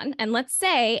someone, and let's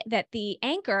say that the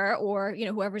anchor or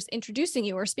whoever's introducing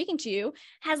you or speaking to you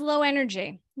has low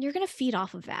energy, you're going to feed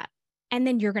off of that. and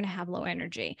then you're going to have low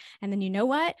energy. And then you know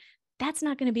what? That's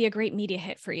not going to be a great media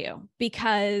hit for you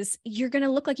because you're going to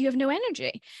look like you have no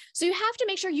energy. So you have to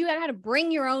make sure you know how to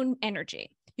bring your own energy.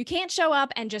 You can't show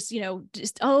up and just,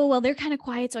 oh, well, they're kind of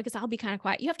quiet, so I guess I'll be kind of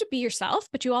quiet. You have to be yourself,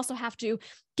 but you also have to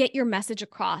get your message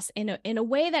across in a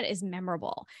way that is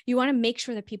memorable. You want to make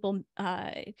sure that people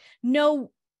know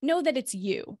that it's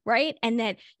you, right? And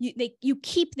that you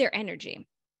keep their energy.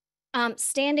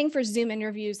 Standing for Zoom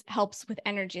interviews helps with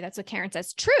energy. That's what Karen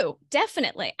says. True.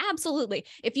 Definitely. Absolutely.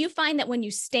 If you find that when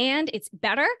you stand, it's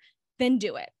better, then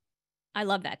do it. I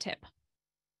love that tip.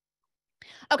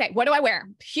 Okay. What do I wear?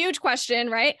 Huge question,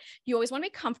 right? You always want to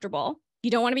be comfortable. You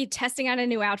don't want to be testing out a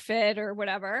new outfit or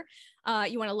whatever.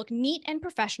 You want to look neat and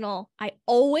professional. I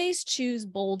always choose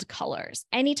bold colors.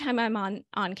 Anytime I'm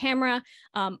on camera,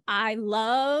 I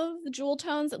love the jewel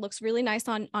tones. It looks really nice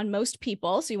on most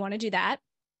people. So you want to do that.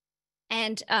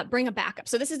 And bring a backup.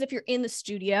 So this is if you're in the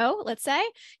studio, let's say,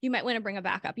 you might want to bring a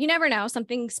backup. You never know,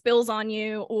 something spills on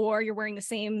you or you're wearing the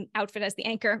same outfit as the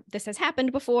anchor. This has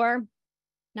happened before,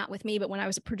 not with me, but when I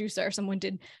was a producer, someone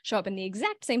did show up in the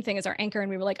exact same thing as our anchor. And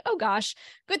we were like, oh gosh,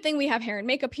 good thing we have hair and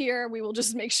makeup here. We will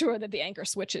just make sure that the anchor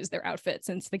switches their outfit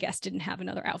since the guest didn't have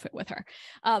another outfit with her.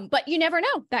 But you never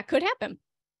know, that could happen.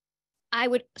 I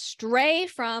would stray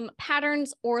from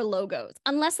patterns or logos,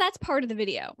 unless that's part of the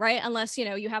video, right? Unless,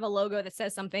 you have a logo that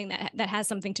says something that has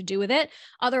something to do with it.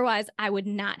 Otherwise, I would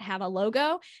not have a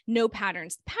logo, no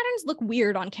patterns. Patterns look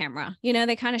weird on camera.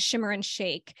 They kind of shimmer and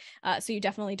shake. So you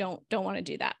definitely don't want to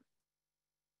do that.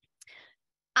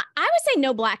 I would say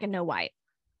no black and no white.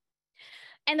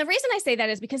 And the reason I say that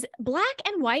is because black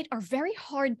and white are very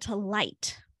hard to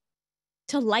light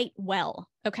well.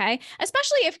 Okay.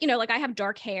 Especially if, like I have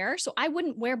dark hair, so I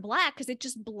wouldn't wear black because it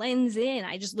just blends in.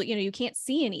 I just, you can't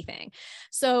see anything.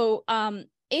 So,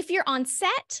 if you're on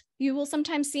set, you will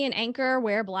sometimes see an anchor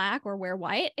wear black or wear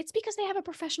white. It's because they have a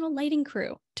professional lighting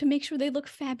crew to make sure they look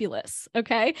fabulous.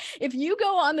 Okay. If you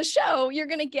go on the show, you're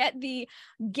going to get the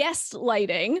guest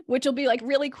lighting, which will be like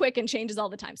really quick and changes all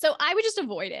the time. So I would just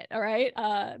avoid it. All right.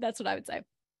 That's what I would say.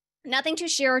 Nothing too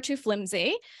sheer or too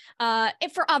flimsy,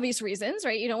 for obvious reasons,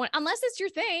 right? You don't want, unless it's your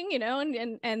thing,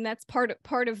 and that's part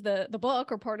of the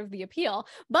book or part of the appeal.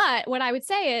 But what I would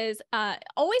say is,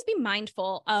 always be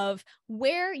mindful of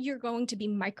where you're going to be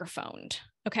microphoned.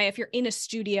 Okay. If you're in a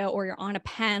studio or you're on a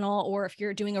panel or if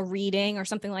you're doing a reading or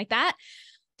something like that,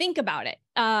 think about it.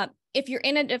 If you're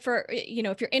in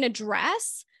a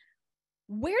dress,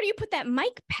 where do you put that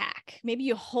mic pack? Maybe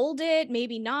you hold it,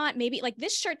 maybe not, maybe like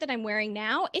this shirt that I'm wearing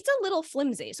now, it's a little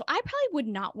flimsy. So I probably would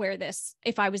not wear this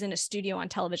if I was in a studio on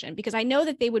television, because I know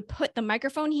that they would put the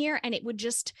microphone here and it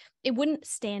wouldn't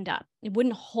stand up. It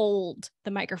wouldn't hold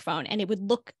the microphone and it would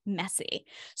look messy.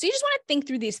 So you just want to think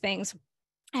through these things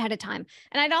ahead of time.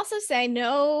 And I'd also say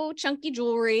no chunky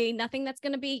jewelry, nothing that's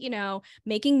going to be,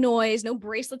 making noise, no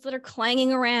bracelets that are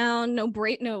clanging around, no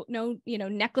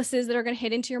necklaces that are going to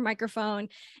hit into your microphone,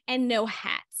 and no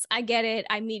hats. I get it.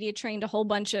 I media trained a whole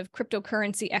bunch of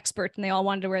cryptocurrency experts and they all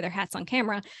wanted to wear their hats on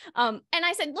camera. And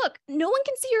I said, look, no one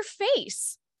can see your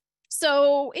face.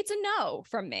 So it's a no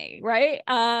from me, right?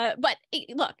 But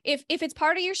look, if it's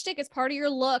part of your shtick, it's part of your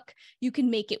look, you can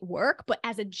make it work. But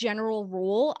as a general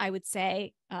rule, I would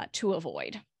say to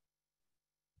avoid.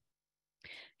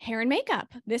 Hair and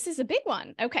makeup. This is a big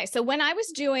one. Okay, so when I was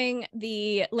doing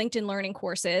the LinkedIn Learning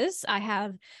courses, I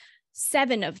have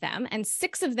 7 of them, and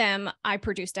 6 of them I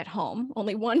produced at home.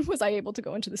 Only 1 was I able to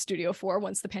go into the studio for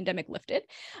once the pandemic lifted.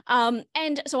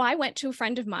 And so I went to a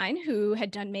friend of mine who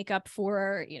had done makeup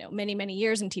for, many, many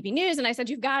years in TV news. And I said,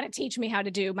 you've got to teach me how to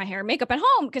do my hair and makeup at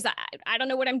home, because I don't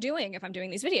know what I'm doing if I'm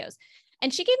doing these videos.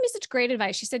 And she gave me such great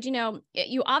advice. She said,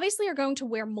 you obviously are going to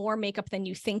wear more makeup than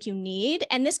you think you need.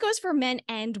 And this goes for men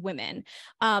and women.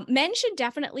 Men should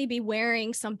definitely be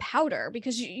wearing some powder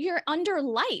because you're under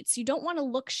lights. You don't want to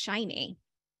look shiny.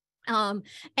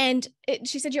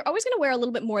 She said, you're always going to wear a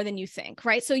little bit more than you think,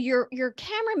 right? So your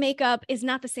camera makeup is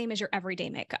not the same as your everyday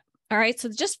makeup. All right. So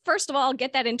just first of all,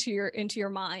 get that into your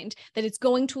mind that it's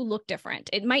going to look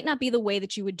different. It might not be the way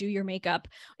that you would do your makeup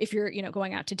if you're,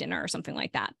 going out to dinner or something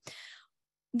like that.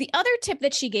 The other tip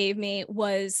that she gave me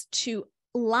was to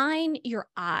line your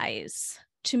eyes,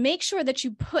 to make sure that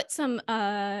you put some,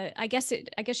 I guess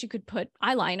you could put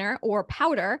eyeliner or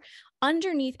powder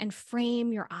underneath and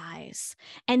frame your eyes.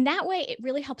 And that way it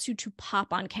really helps you to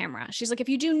pop on camera. She's like, if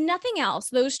you do nothing else,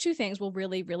 those 2 things will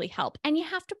really, really help. And you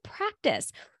have to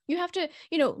practice. You have to,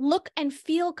 look and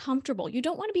feel comfortable. You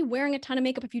don't want to be wearing a ton of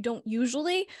makeup if you don't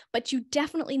usually, but you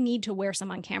definitely need to wear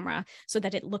some on camera so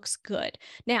that it looks good.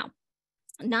 Now,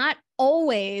 Not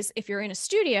always, if you're in a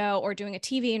studio or doing a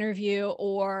TV interview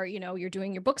or, you're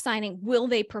doing your book signing, will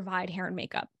they provide hair and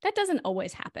makeup. That doesn't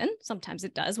always happen. Sometimes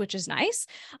it does, which is nice.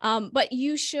 But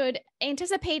you should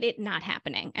anticipate it not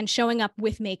happening and showing up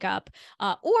with makeup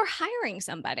or hiring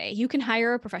somebody. You can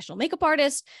hire a professional makeup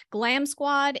artist. Glam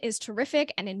Squad is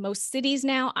terrific. And in most cities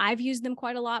now, I've used them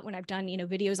quite a lot when I've done,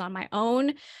 videos on my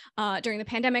own. During the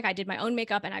pandemic, I did my own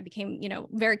makeup and I became,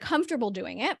 very comfortable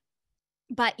doing it.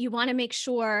 But you want to make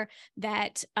sure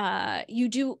that you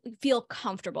do feel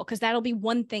comfortable, because that'll be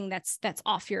one thing that's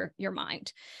off your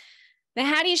mind. Now,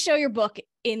 how do you show your book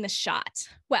in the shot?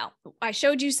 Well, I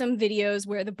showed you some videos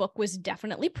where the book was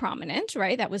definitely prominent,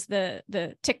 right? That was the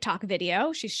TikTok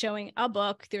video. She's showing a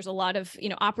book. There's a lot of,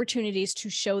 opportunities to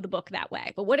show the book that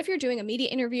way. But what if you're doing a media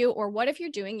interview, or what if you're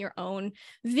doing your own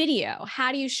video?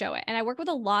 How do you show it? And I work with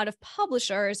a lot of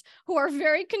publishers who are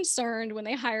very concerned when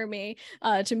they hire me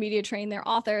to media train their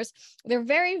authors. They're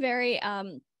very, very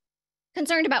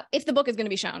concerned about if the book is going to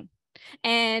be shown,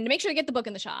 and make sure to get the book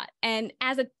in the shot. And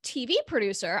as a TV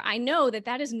producer, I know that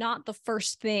that is not the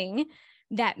first thing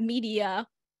that media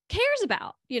cares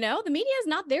about. The media is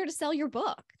not there to sell your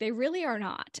book. They really are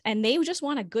not. And they just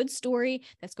want a good story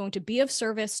that's going to be of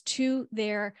service to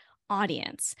their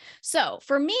audience. So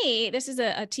for me, this is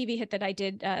a TV hit that I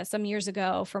did some years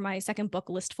ago for my second book,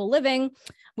 Listful Living,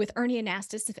 with Ernie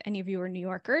Anastas. If any of you are New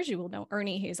Yorkers, you will know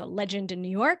Ernie. He is a legend in New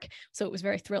York. So it was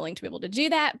very thrilling to be able to do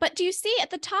that. But do you see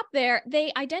at the top there,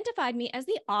 they identified me as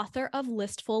the author of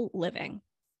Listful Living.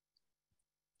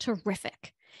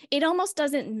 Terrific. It almost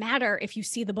doesn't matter if you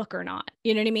see the book or not.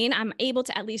 You know what I mean? I'm able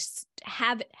to at least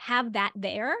have that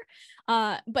there.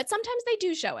 But sometimes they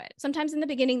do show it. Sometimes in the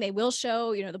beginning, they will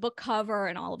show, the book cover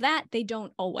and all of that. They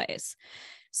don't always.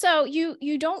 So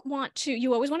you don't want to,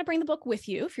 you always want to bring the book with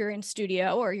you. If you're in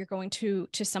studio or you're going to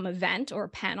some event or a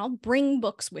panel, bring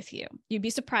books with you. You'd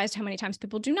be surprised how many times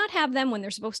people do not have them when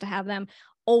they're supposed to have them.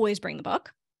 Always bring the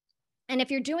book. And if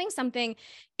you're doing something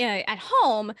at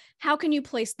home, how can you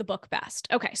place the book best?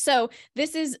 Okay, so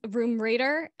this is Room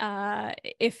Rater.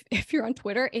 If you're on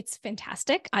Twitter, it's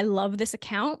fantastic. I love this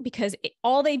account because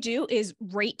all they do is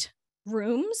rate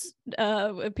rooms,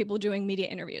 people doing media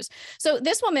interviews. So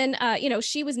this woman,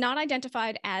 she was not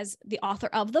identified as the author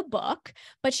of the book,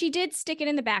 but she did stick it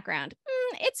in the background.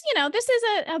 It's, this is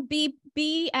a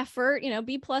B effort,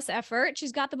 B+ effort.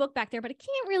 She's got the book back there, but I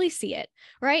can't really see it,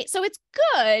 right? So it's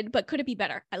good, but could it be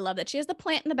better? I love that she has the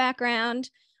plant in the background.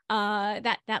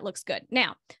 That looks good.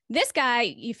 Now, this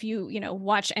guy, if you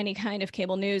watch any kind of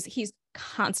cable news, he's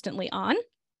constantly on.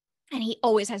 And he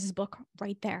always has his book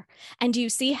right there. And do you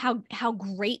see how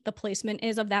great the placement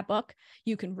is of that book?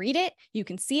 You can read it. You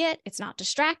can see it. It's not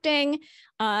distracting.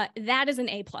 That is an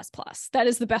A++. That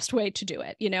is the best way to do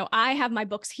it. I have my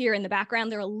books here in the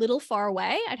background. They're a little far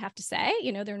away, I'd have to say.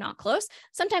 They're not close.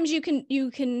 Sometimes you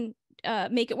can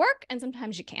make it work, and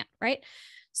sometimes you can't, right?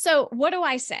 So what do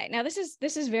I say? Now, this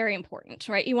is very important,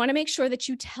 right? You want to make sure that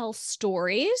you tell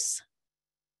stories.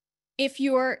 If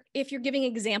you're giving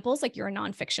examples, like you're a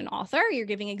nonfiction author, you're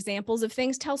giving examples of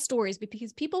things, tell stories,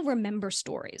 because people remember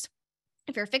stories.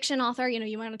 If you're a fiction author,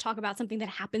 you want to talk about something that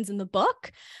happens in the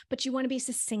book, but you want to be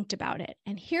succinct about it.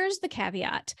 And here's the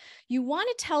caveat. You want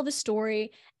to tell the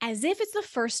story as if it's the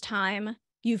first time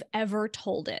you've ever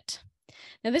told it.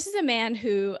 Now, this is a man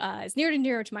who is near and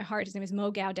dear to my heart. His name is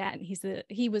Mo Gaudat, and he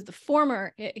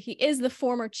is the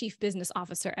former chief business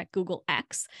officer at Google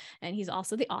X, and he's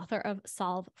also the author of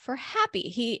Solve for Happy.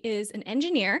 He is an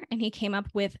engineer, and he came up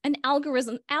with an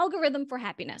algorithm for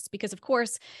happiness, because of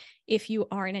course, if you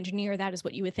are an engineer, that is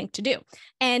what you would think to do.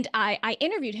 And I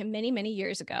interviewed him many, many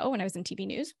years ago when I was in TV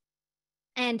news.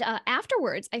 And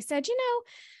afterwards, I said,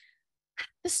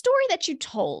 the story that you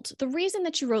told, the reason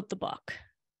that you wrote the book,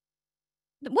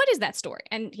 what is that story?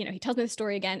 And, he tells me the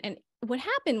story again. And what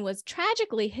happened was,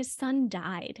 tragically, his son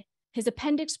died. His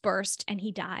appendix burst and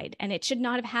he died, and it should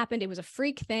not have happened. It was a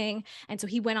freak thing. And so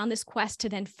he went on this quest to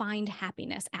then find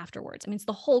happiness afterwards. I mean, it's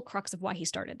the whole crux of why he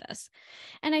started this.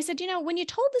 And I said, when you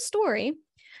told the story,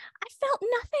 I felt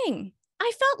nothing.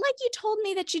 I felt like you told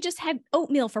me that you just had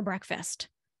oatmeal for breakfast.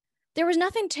 There was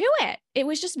nothing to it. It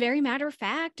was just very matter of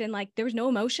fact. And there was no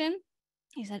emotion.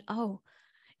 He said, oh,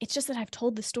 it's just that I've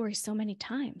told the story so many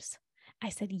times. I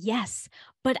said, yes,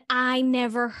 but I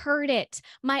never heard it.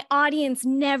 My audience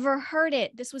never heard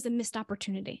it. This was a missed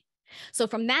opportunity. So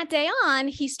from that day on,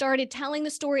 he started telling the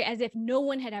story as if no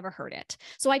one had ever heard it.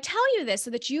 So I tell you this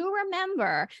so that you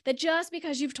remember that just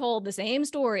because you've told the same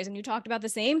stories and you talked about the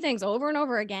same things over and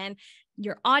over again,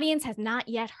 Your audience has not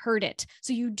yet heard it.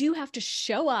 So you do have to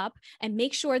show up and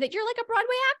make sure that you're like a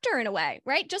Broadway actor in a way,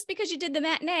 right? Just because you did the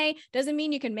matinee doesn't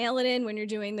mean you can mail it in when you're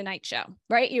doing the night show,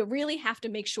 right? You really have to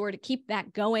make sure to keep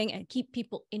that going and keep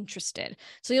people interested.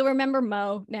 So you'll remember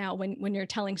Mo now when you're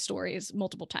telling stories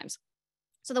multiple times.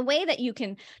 So the way that you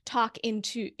can talk in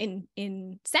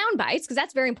sound bites, because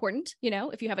that's very important,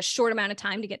 if you have a short amount of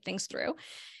time to get things through,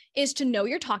 is to know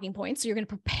your talking points. So you're going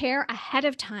to prepare ahead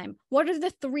of time. What are the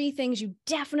 3 things you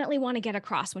definitely want to get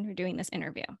across when you're doing this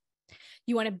interview?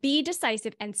 You want to be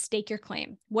decisive and stake your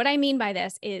claim. What I mean by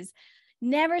this is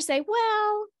never say,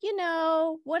 well,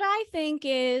 what I think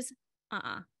is,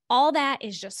 all that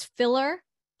is just filler.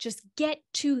 Just get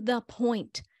to the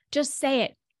point. Just say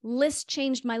it. List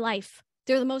changed my life.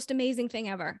 They're the most amazing thing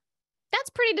ever. That's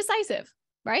pretty decisive,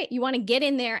 right? You want to get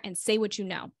in there and say what you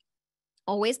know.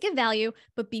 Always give value,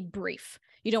 but be brief.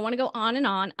 You don't want to go on and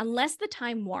on unless the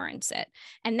time warrants it.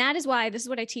 And that is why this is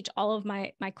what I teach all of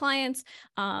my clients.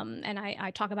 And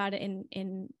I talk about it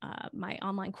in my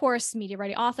online course, Media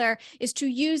Ready Author, is to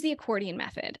use the accordion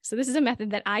method. So this is a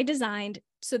method that I designed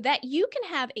so that you can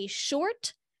have a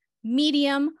short,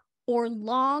 medium, or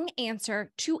long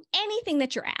answer to anything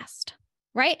that you're asked.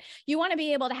 Right? You want to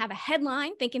be able to have a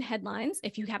headline, think in headlines.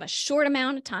 If you have a short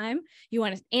amount of time, you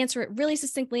want to answer it really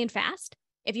succinctly and fast.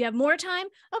 If you have more time,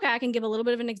 okay, I can give a little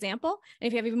bit of an example. And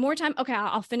if you have even more time, okay,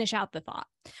 I'll finish out the thought.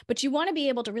 But you want to be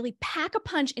able to really pack a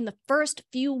punch in the first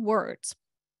few words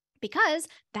because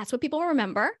that's what people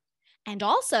remember. And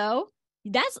also,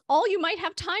 that's all you might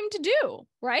have time to do,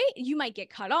 right? You might get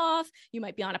cut off. You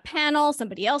might be on a panel.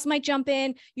 Somebody else might jump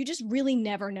in. You just really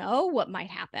never know what might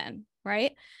happen,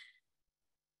 right?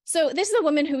 So this is a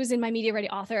woman who was in my Media Ready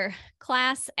Author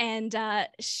class, and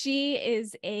she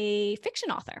is a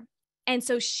fiction author. And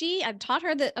so I've taught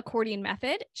her the accordion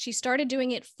method. She started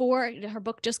doing it for her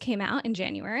book just came out in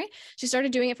January. She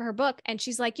started doing it for her book. And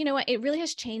she's like, you know what? It really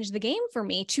has changed the game for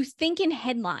me to think in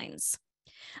headlines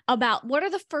about what are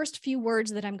the first few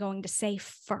words that I'm going to say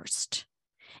first.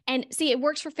 And see, it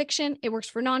works for fiction. It works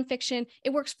for nonfiction.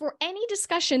 It works for any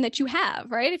discussion that you have,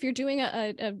 right? If you're doing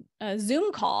a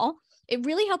Zoom call, it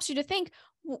really helps you to think,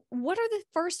 what are the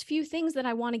first few things that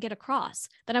I want to get across,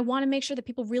 that I want to make sure that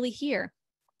people really hear?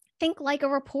 Think like a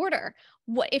reporter.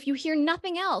 What if you hear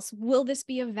nothing else? Will this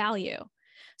be of value?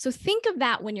 So think of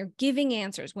that when you're giving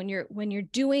answers, when you're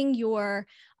doing your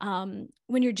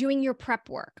prep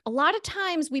work. A lot of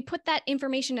times we put that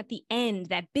information at the end,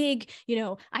 that big,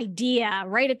 idea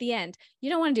right at the end.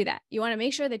 You don't want to do that. You want to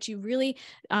make sure that you really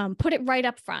put it right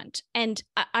up front. And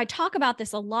I talk about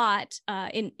this a lot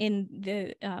in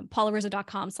the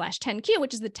paularizzo.com/10Q,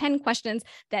 which is the 10 questions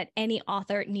that any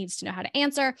author needs to know how to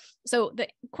answer. So the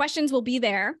questions will be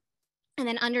there. And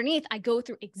then underneath, I go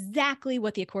through exactly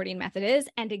what the accordion method is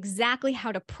and exactly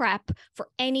how to prep for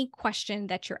any question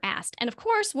that you're asked. And of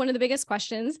course, one of the biggest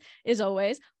questions is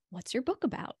always, what's your book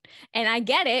about? And I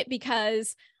get it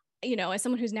because, as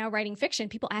someone who's now writing fiction,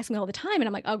 people ask me all the time and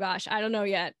I'm like, oh gosh, I don't know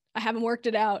yet. I haven't worked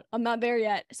it out. I'm not there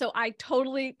yet. So I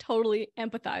totally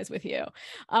empathize with you.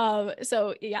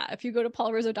 So yeah, if you go to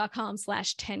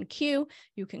paularizzo.com/10Q,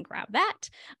 you can grab that.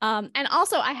 And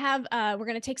also I have, we're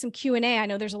going to take some Q&A. I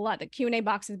know there's a lot. The Q&A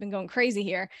box has been going crazy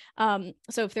here.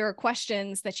 So if there are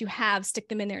questions that you have, stick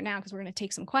them in there now because we're going to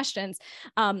take some questions.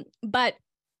 But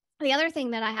the other thing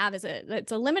that I have is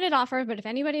it's a limited offer, but if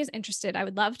anybody is interested, I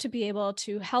would love to be able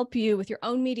to help you with your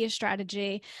own media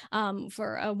strategy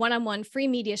for a one-on-one free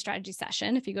media strategy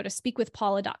session. If you go to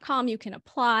speakwithpaula.com, you can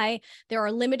apply. There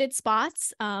are limited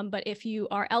spots, but if you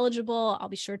are eligible, I'll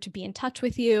be sure to be in touch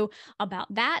with you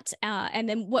about that. And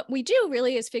then what we do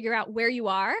really is figure out where you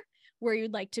are, where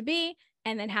you'd like to be,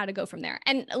 and then how to go from there.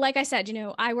 And like I said,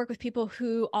 I work with people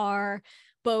who are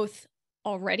both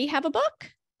already have a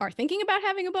book, are thinking about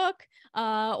having a book,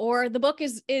 or the book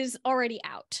is already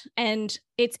out. And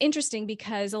it's interesting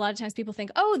because a lot of times people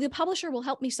think, oh, the publisher will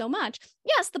help me so much.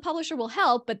 Yes, the publisher will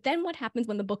help, but then what happens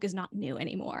when the book is not new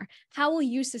anymore? How will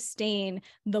you sustain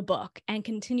the book and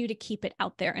continue to keep it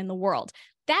out there in the world?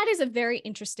 That is a very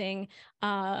interesting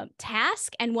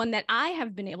task and one that I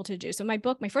have been able to do. So my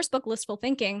first book, Listful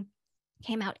Thinking,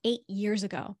 came out 8 years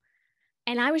ago.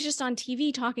 And I was just on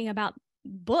TV talking about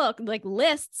book, like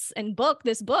lists and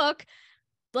this book,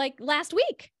 like last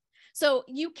week. So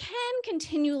you can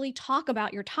continually talk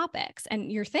about your topics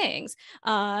and your things,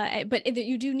 but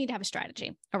you do need to have a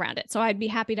strategy around it. So I'd be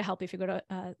happy to help if you go to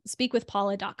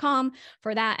speakwithpaula.com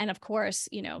for that. And of course,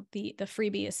 the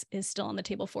freebie is still on the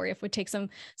table for you if we take some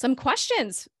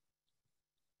questions.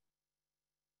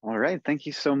 All right. Thank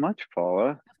you so much, Paula.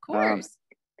 Of course.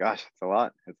 Gosh, it's a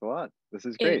lot. This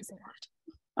is great. It is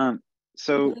a lot.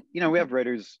 So, we have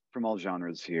writers from all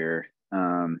genres here,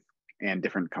 and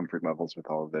different comfort levels with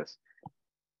all of this.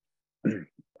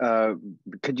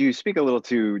 Could you speak a little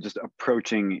to just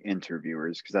approaching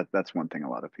interviewers? Because that's one thing a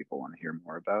lot of people want to hear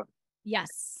more about.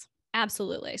 Yes,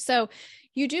 absolutely. So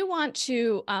you do want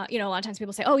to, a lot of times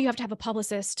people say, oh, you have to have a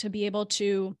publicist to be able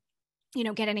to,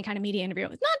 get any kind of media interview.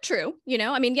 It's not true.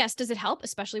 Yes, does it help,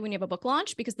 especially when you have a book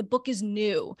launch, because the book is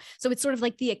new. So it's sort of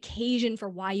like the occasion for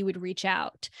why you would reach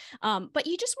out. But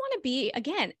you just want to be,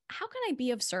 again, how can I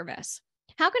be of service?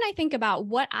 How can I think about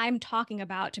what I'm talking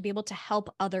about to be able to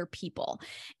help other people,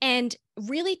 and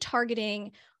really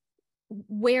targeting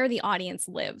where the audience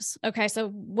lives? Okay. So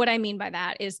what I mean by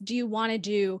that is, do you want to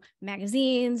do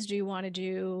magazines? Do you want to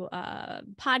do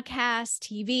podcasts,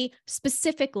 TV?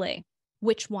 Specifically,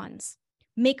 which ones?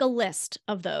 Make a list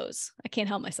of those. I can't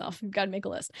help myself. You've got to make a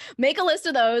list. Make a list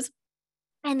of those,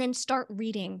 and then start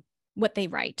reading what they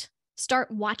write.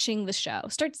 Start watching the show.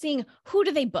 Start seeing, who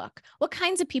do they book? What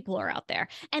kinds of people are out there?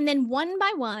 And then one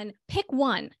by one, pick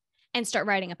one and start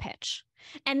writing a pitch.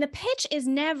 And the pitch is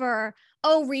never,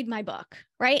 oh, read my book,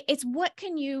 right? It's what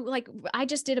can you, like, I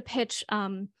just did a pitch,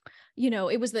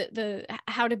 it was the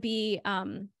how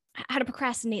to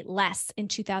procrastinate less in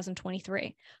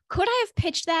 2023. Could I have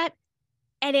pitched that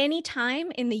at any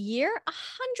time in the year?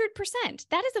 100%.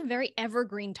 That is a very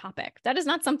evergreen topic. That is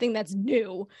not something that's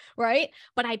new, right?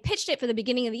 But I pitched it for the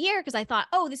beginning of the year because I thought,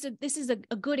 oh, this is a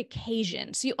good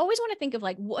occasion. So you always want to think of,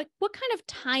 like, what kind of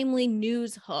timely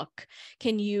news hook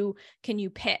can you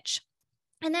pitch?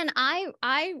 And then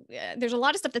there's a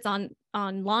lot of stuff that's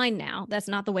online now. That's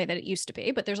not the way that it used to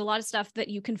be, but there's a lot of stuff that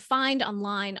you can find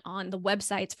online on the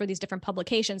websites for these different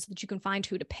publications so that you can find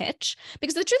who to pitch.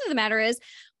 Because the truth of the matter is,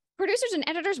 producers and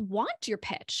editors want your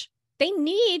pitch. They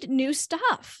need new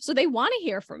stuff. So they want to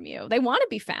hear from you. They want to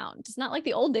be found. It's not like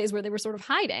the old days where they were sort of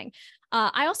hiding.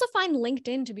 I also find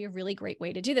LinkedIn to be a really great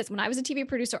way to do this. When I was a TV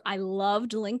producer, I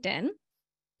loved LinkedIn,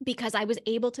 because I was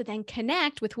able to then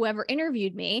connect with whoever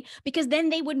interviewed me, because then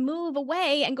they would move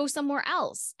away and go somewhere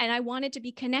else. And I wanted to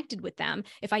be connected with them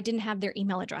if I didn't have their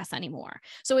email address anymore.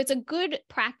 So it's a good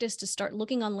practice to start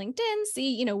looking on LinkedIn,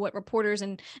 see, what reporters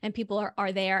and people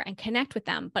are there, and connect with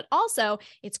them. But also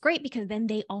it's great because then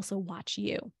they also watch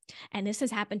you. And this has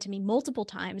happened to me multiple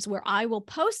times where I will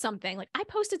post something, like I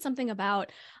posted something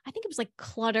about, I think it was like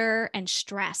clutter and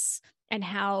stress, and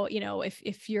how,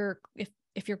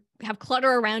 if you have clutter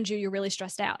around you, you're really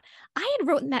stressed out. I had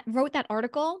wrote that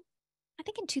article, I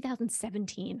think in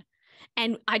 2017,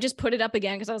 and I just put it up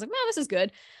again because I was like, man, this is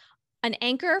good. An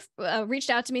anchor reached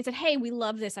out to me and said, hey, we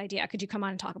love this idea. Could you come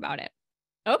on and talk about it?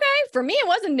 Okay. For me, it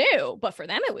wasn't new, but for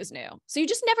them, it was new. So you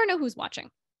just never know who's watching.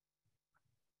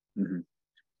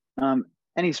 Mm-hmm.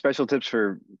 Any special tips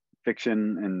for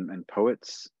fiction and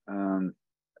poets,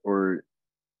 or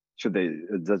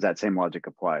does that same logic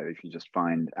apply if you just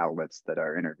find outlets that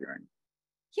are interviewing?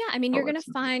 Yeah. I mean, you're going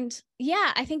to find,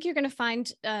 I think you're going to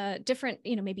find different,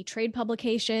 maybe trade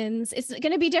publications. It's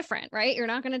going to be different, right? You're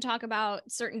not going to talk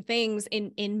about certain things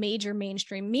in major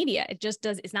mainstream media.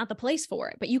 It's not the place for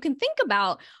it, but you can think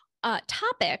about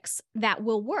topics that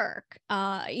will work,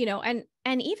 and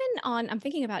even I'm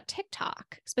thinking about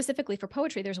TikTok specifically for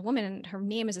poetry. There's a woman, and her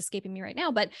name is escaping me right now,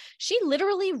 but she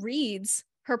literally reads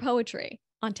her poetry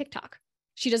on TikTok.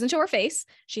 She doesn't show her face.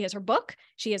 She has her book.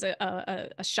 She has a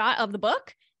shot of the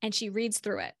book, and she reads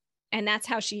through it. And that's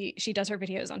how she does her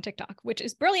videos on TikTok, which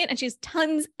is brilliant. And she has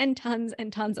tons and tons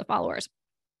and tons of followers.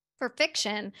 For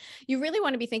fiction, you really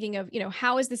want to be thinking of,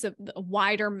 how is this a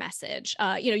wider message?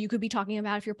 You could be talking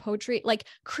about, if your poetry, like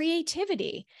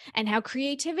creativity, and how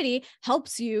creativity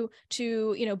helps you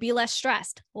to, be less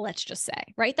stressed, let's just say,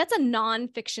 right? That's a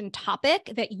nonfiction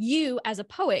topic that you as a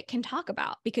poet can talk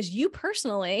about because you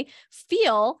personally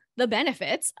feel the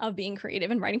benefits of being creative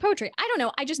and writing poetry. I don't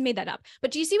know. I just made that up.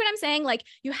 But do you see what I'm saying? Like,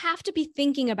 you have to be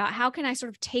thinking about, how can I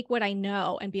sort of take what I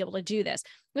know and be able to do this?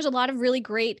 There's a lot of really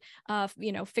great,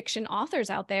 fiction authors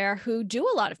out there who do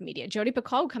a lot of media. Jodi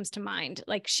Picoult comes to mind.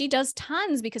 Like, she does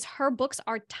tons because her books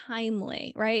are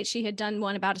timely, right? She had done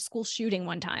one about a school shooting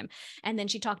one time. And then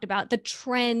she talked about the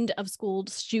trend of school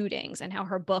shootings and how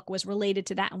her book was related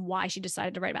to that and why she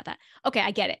decided to write about that. Okay,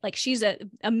 I get it. Like, she's a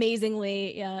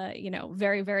amazingly,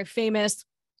 very, very famous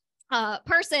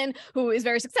person who is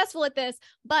very successful at this,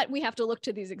 but we have to look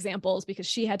to these examples because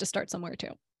she had to start somewhere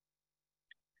too.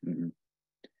 Mm-hmm.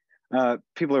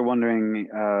 People are wondering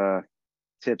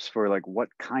tips for, like, what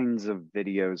kinds of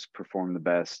videos perform the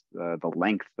best, the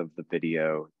length of the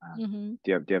video. Do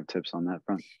you have tips on that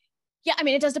front? Yeah, I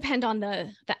mean, it does depend on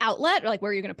the outlet, or like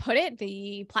where you're going to put it,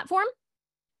 the platform.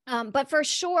 But for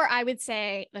sure, I would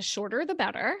say the shorter, the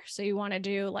better. So you want to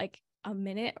do like a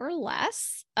minute or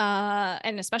less,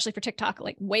 and especially for TikTok,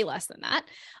 like way less than that.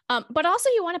 But also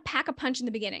you want to pack a punch in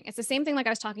the beginning. It's the same thing like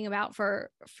I was talking about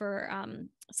for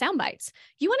sound bites.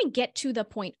 You want to get to the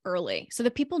point early so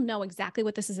that people know exactly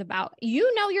what this is about.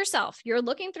 You know yourself, you're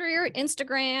looking through your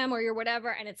Instagram or your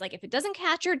whatever, and it's like, if it doesn't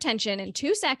catch your attention in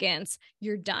 2 seconds,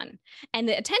 you're done. And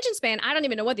the attention span, I don't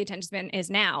even know what the attention span is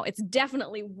now. It's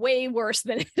definitely way worse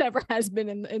than it ever has been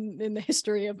in the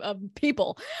history of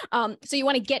people. So you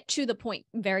want to get to the point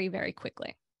very, very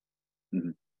quickly.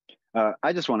 Mm-hmm.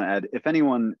 I just want to add, if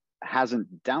anyone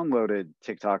hasn't downloaded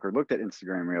TikTok or looked at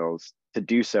Instagram Reels, to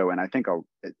do so, and I think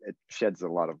it sheds a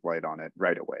lot of light on it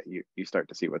right away. You start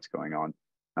to see what's going on,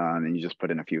 and you just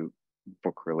put in a few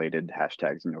book-related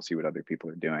hashtags, and you'll see what other people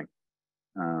are doing.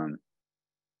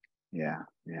 Yeah.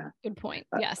 Good point.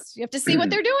 Yes, you have to see what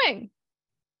they're doing.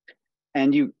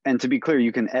 And to be clear,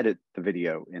 you can edit the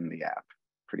video in the app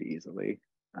pretty easily.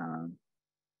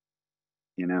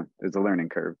 There's a learning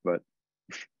curve, but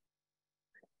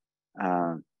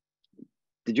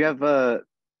did you have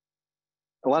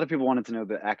a lot of people wanted to know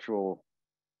the actual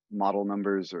model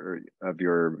numbers of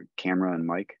your camera and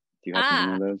mic? Do you have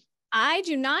any of those? I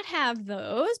do not have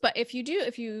those, but if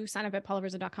you sign up at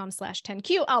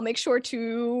paularizzo.com/10Q, I'll make sure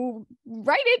to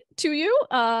write it to you,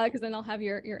 because then I'll have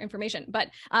your information. But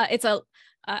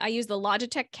I use the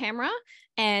Logitech camera,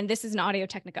 and this is an Audio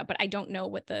Technica, but I don't know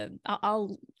what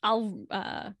I'll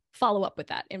follow up with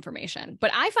that information.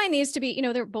 But I find these to be,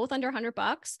 they're both under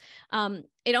 $100.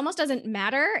 It almost doesn't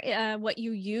matter what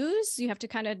you use. You have to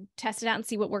kind of test it out and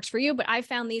see what works for you. But I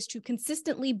found these to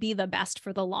consistently be the best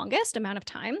for the longest amount of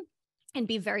time and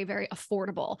be very, very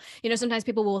affordable. Sometimes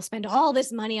people will spend all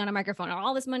this money on a microphone or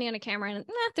all this money on a camera, and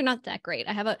they're not that great.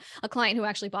 I have a client who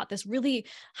actually bought this really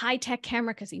high-tech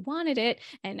camera because he wanted it.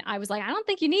 And I was like, I don't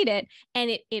think you need it. And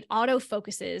it auto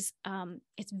focuses.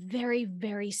 It's very,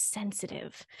 very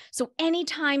sensitive. So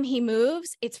anytime he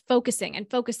moves, it's focusing and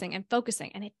focusing and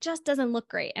focusing, and it just doesn't look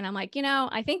great. And I'm like,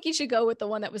 I think you should go with the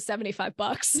one that was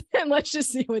 $75 and let's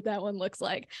just see what that one looks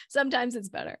like. Sometimes it's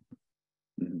better.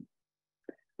 Mm-hmm.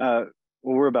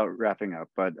 Well, we're about wrapping up,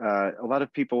 but a lot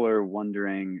of people are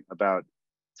wondering about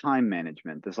time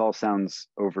management. This all sounds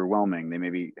overwhelming. They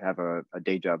maybe have a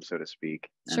day job, so to speak,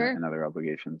 and other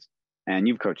obligations. And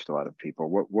you've coached a lot of people.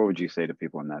 What would you say to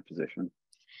people in that position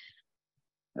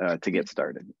to get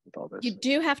started with all this? You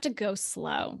do have to go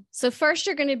slow. So first,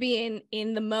 you're going to be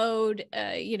in the mode,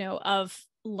 of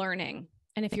learning.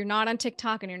 And if you're not on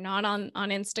TikTok and you're not on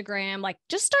Instagram, like,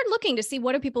 just start looking to see,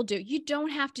 what do people do? You don't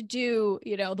have to do,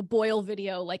 the boil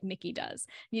video like Nikki does.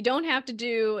 You don't have to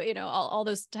do, all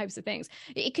those types of things.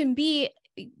 It can be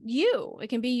you. It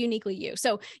can be uniquely you.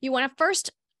 So you want to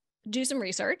first do some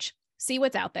research, see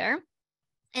what's out there.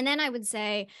 And then I would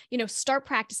say, start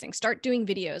practicing, start doing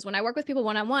videos. When I work with people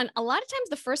one-on-one, a lot of times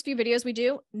the first few videos we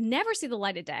do never see the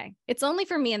light of day. It's only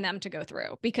for me and them to go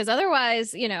through, because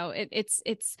otherwise,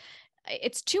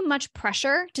 it's too much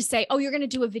pressure to say, oh, you're going to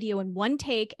do a video in one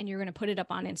take and you're going to put it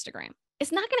up on Instagram.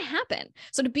 It's not going to happen.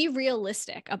 So to be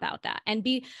realistic about that and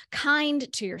be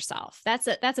kind to yourself, that's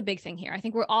a big thing here. I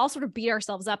think we're all sort of beat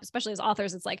ourselves up, especially as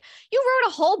authors. It's like, you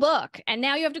wrote a whole book and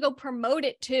now you have to go promote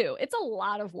it too. It's a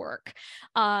lot of work.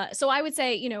 So I would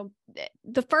say,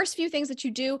 the first few things that you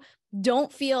do,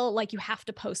 don't feel like you have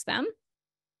to post them.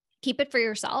 Keep it for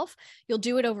yourself. You'll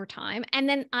do it over time. And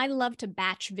then I love to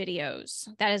batch videos.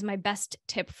 That is my best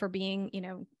tip for being,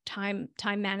 time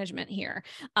management here,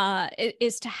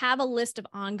 is to have a list of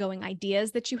ongoing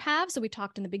ideas that you have. So we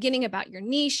talked in the beginning about your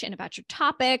niche and about your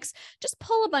topics. Just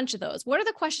pull a bunch of those. What are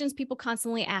the questions people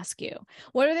constantly ask you?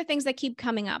 What are the things that keep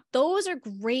coming up? Those are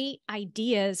great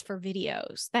ideas for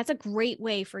videos. That's a great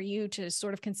way for you to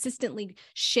sort of consistently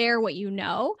share what you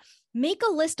know. Make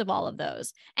a list of all of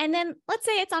those. And then let's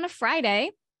say it's on a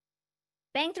Friday,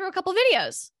 bang through a couple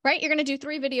videos, right? You're going to do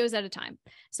 3 videos at a time.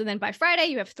 So then by Friday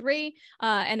you have 3,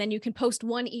 and then you can post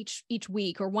one each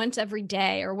week or once every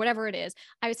day or whatever it is.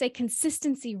 I would say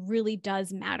consistency really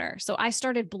does matter. So I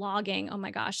started blogging, oh my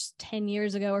gosh, 10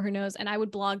 years ago or who knows, and I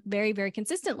would blog very, very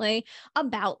consistently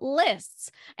about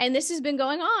lists. And this has been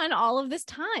going on all of this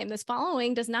time. This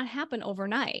following does not happen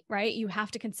overnight, right? You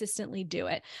have to consistently do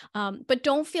it. But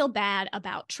don't feel bad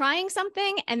about trying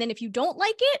something. And then if you don't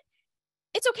like it,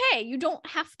 it's okay. You don't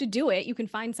have to do it. You can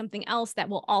find something else that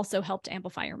will also help to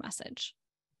amplify your message.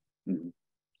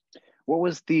 What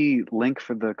was the link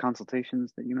for the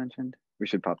consultations that you mentioned? We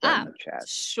should pop that in the chat.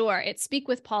 Sure. It's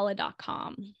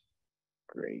speakwithpaula.com.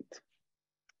 Great.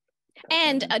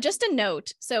 And just a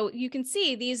note, so you can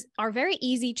see these are very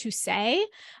easy to say.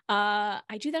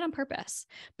 I do that on purpose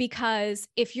because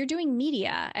if you're doing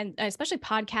media and especially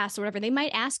podcasts or whatever, they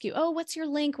might ask you, oh, what's your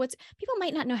link? People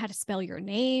might not know how to spell your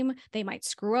name. They might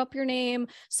screw up your name.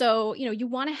 So, you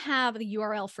want to have the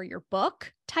URL for your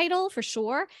book title for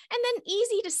sure. And then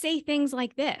easy to say things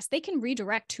like this. They can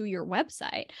redirect to your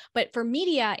website. But for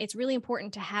media, it's really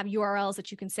important to have URLs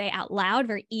that you can say out loud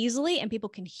very easily and people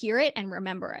can hear it and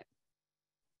remember it.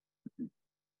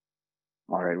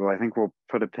 All right. Well, I think we'll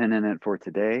put a pin in it for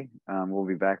today. We'll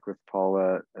be back with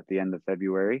Paula at the end of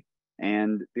February.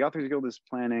 And the Authors Guild is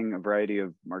planning a variety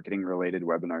of marketing-related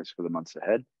webinars for the months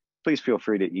ahead. Please feel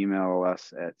free to email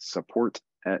us at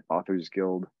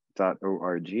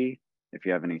support@authorsguild.org if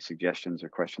you have any suggestions or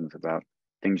questions about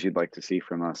things you'd like to see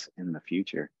from us in the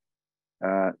future.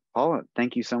 Paula,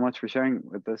 thank you so much for sharing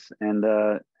with us, and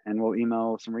we'll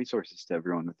email some resources to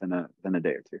everyone within a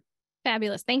day or two.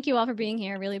 Fabulous. Thank you all for being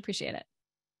here. I really appreciate it.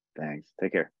 Thanks.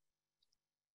 Take care.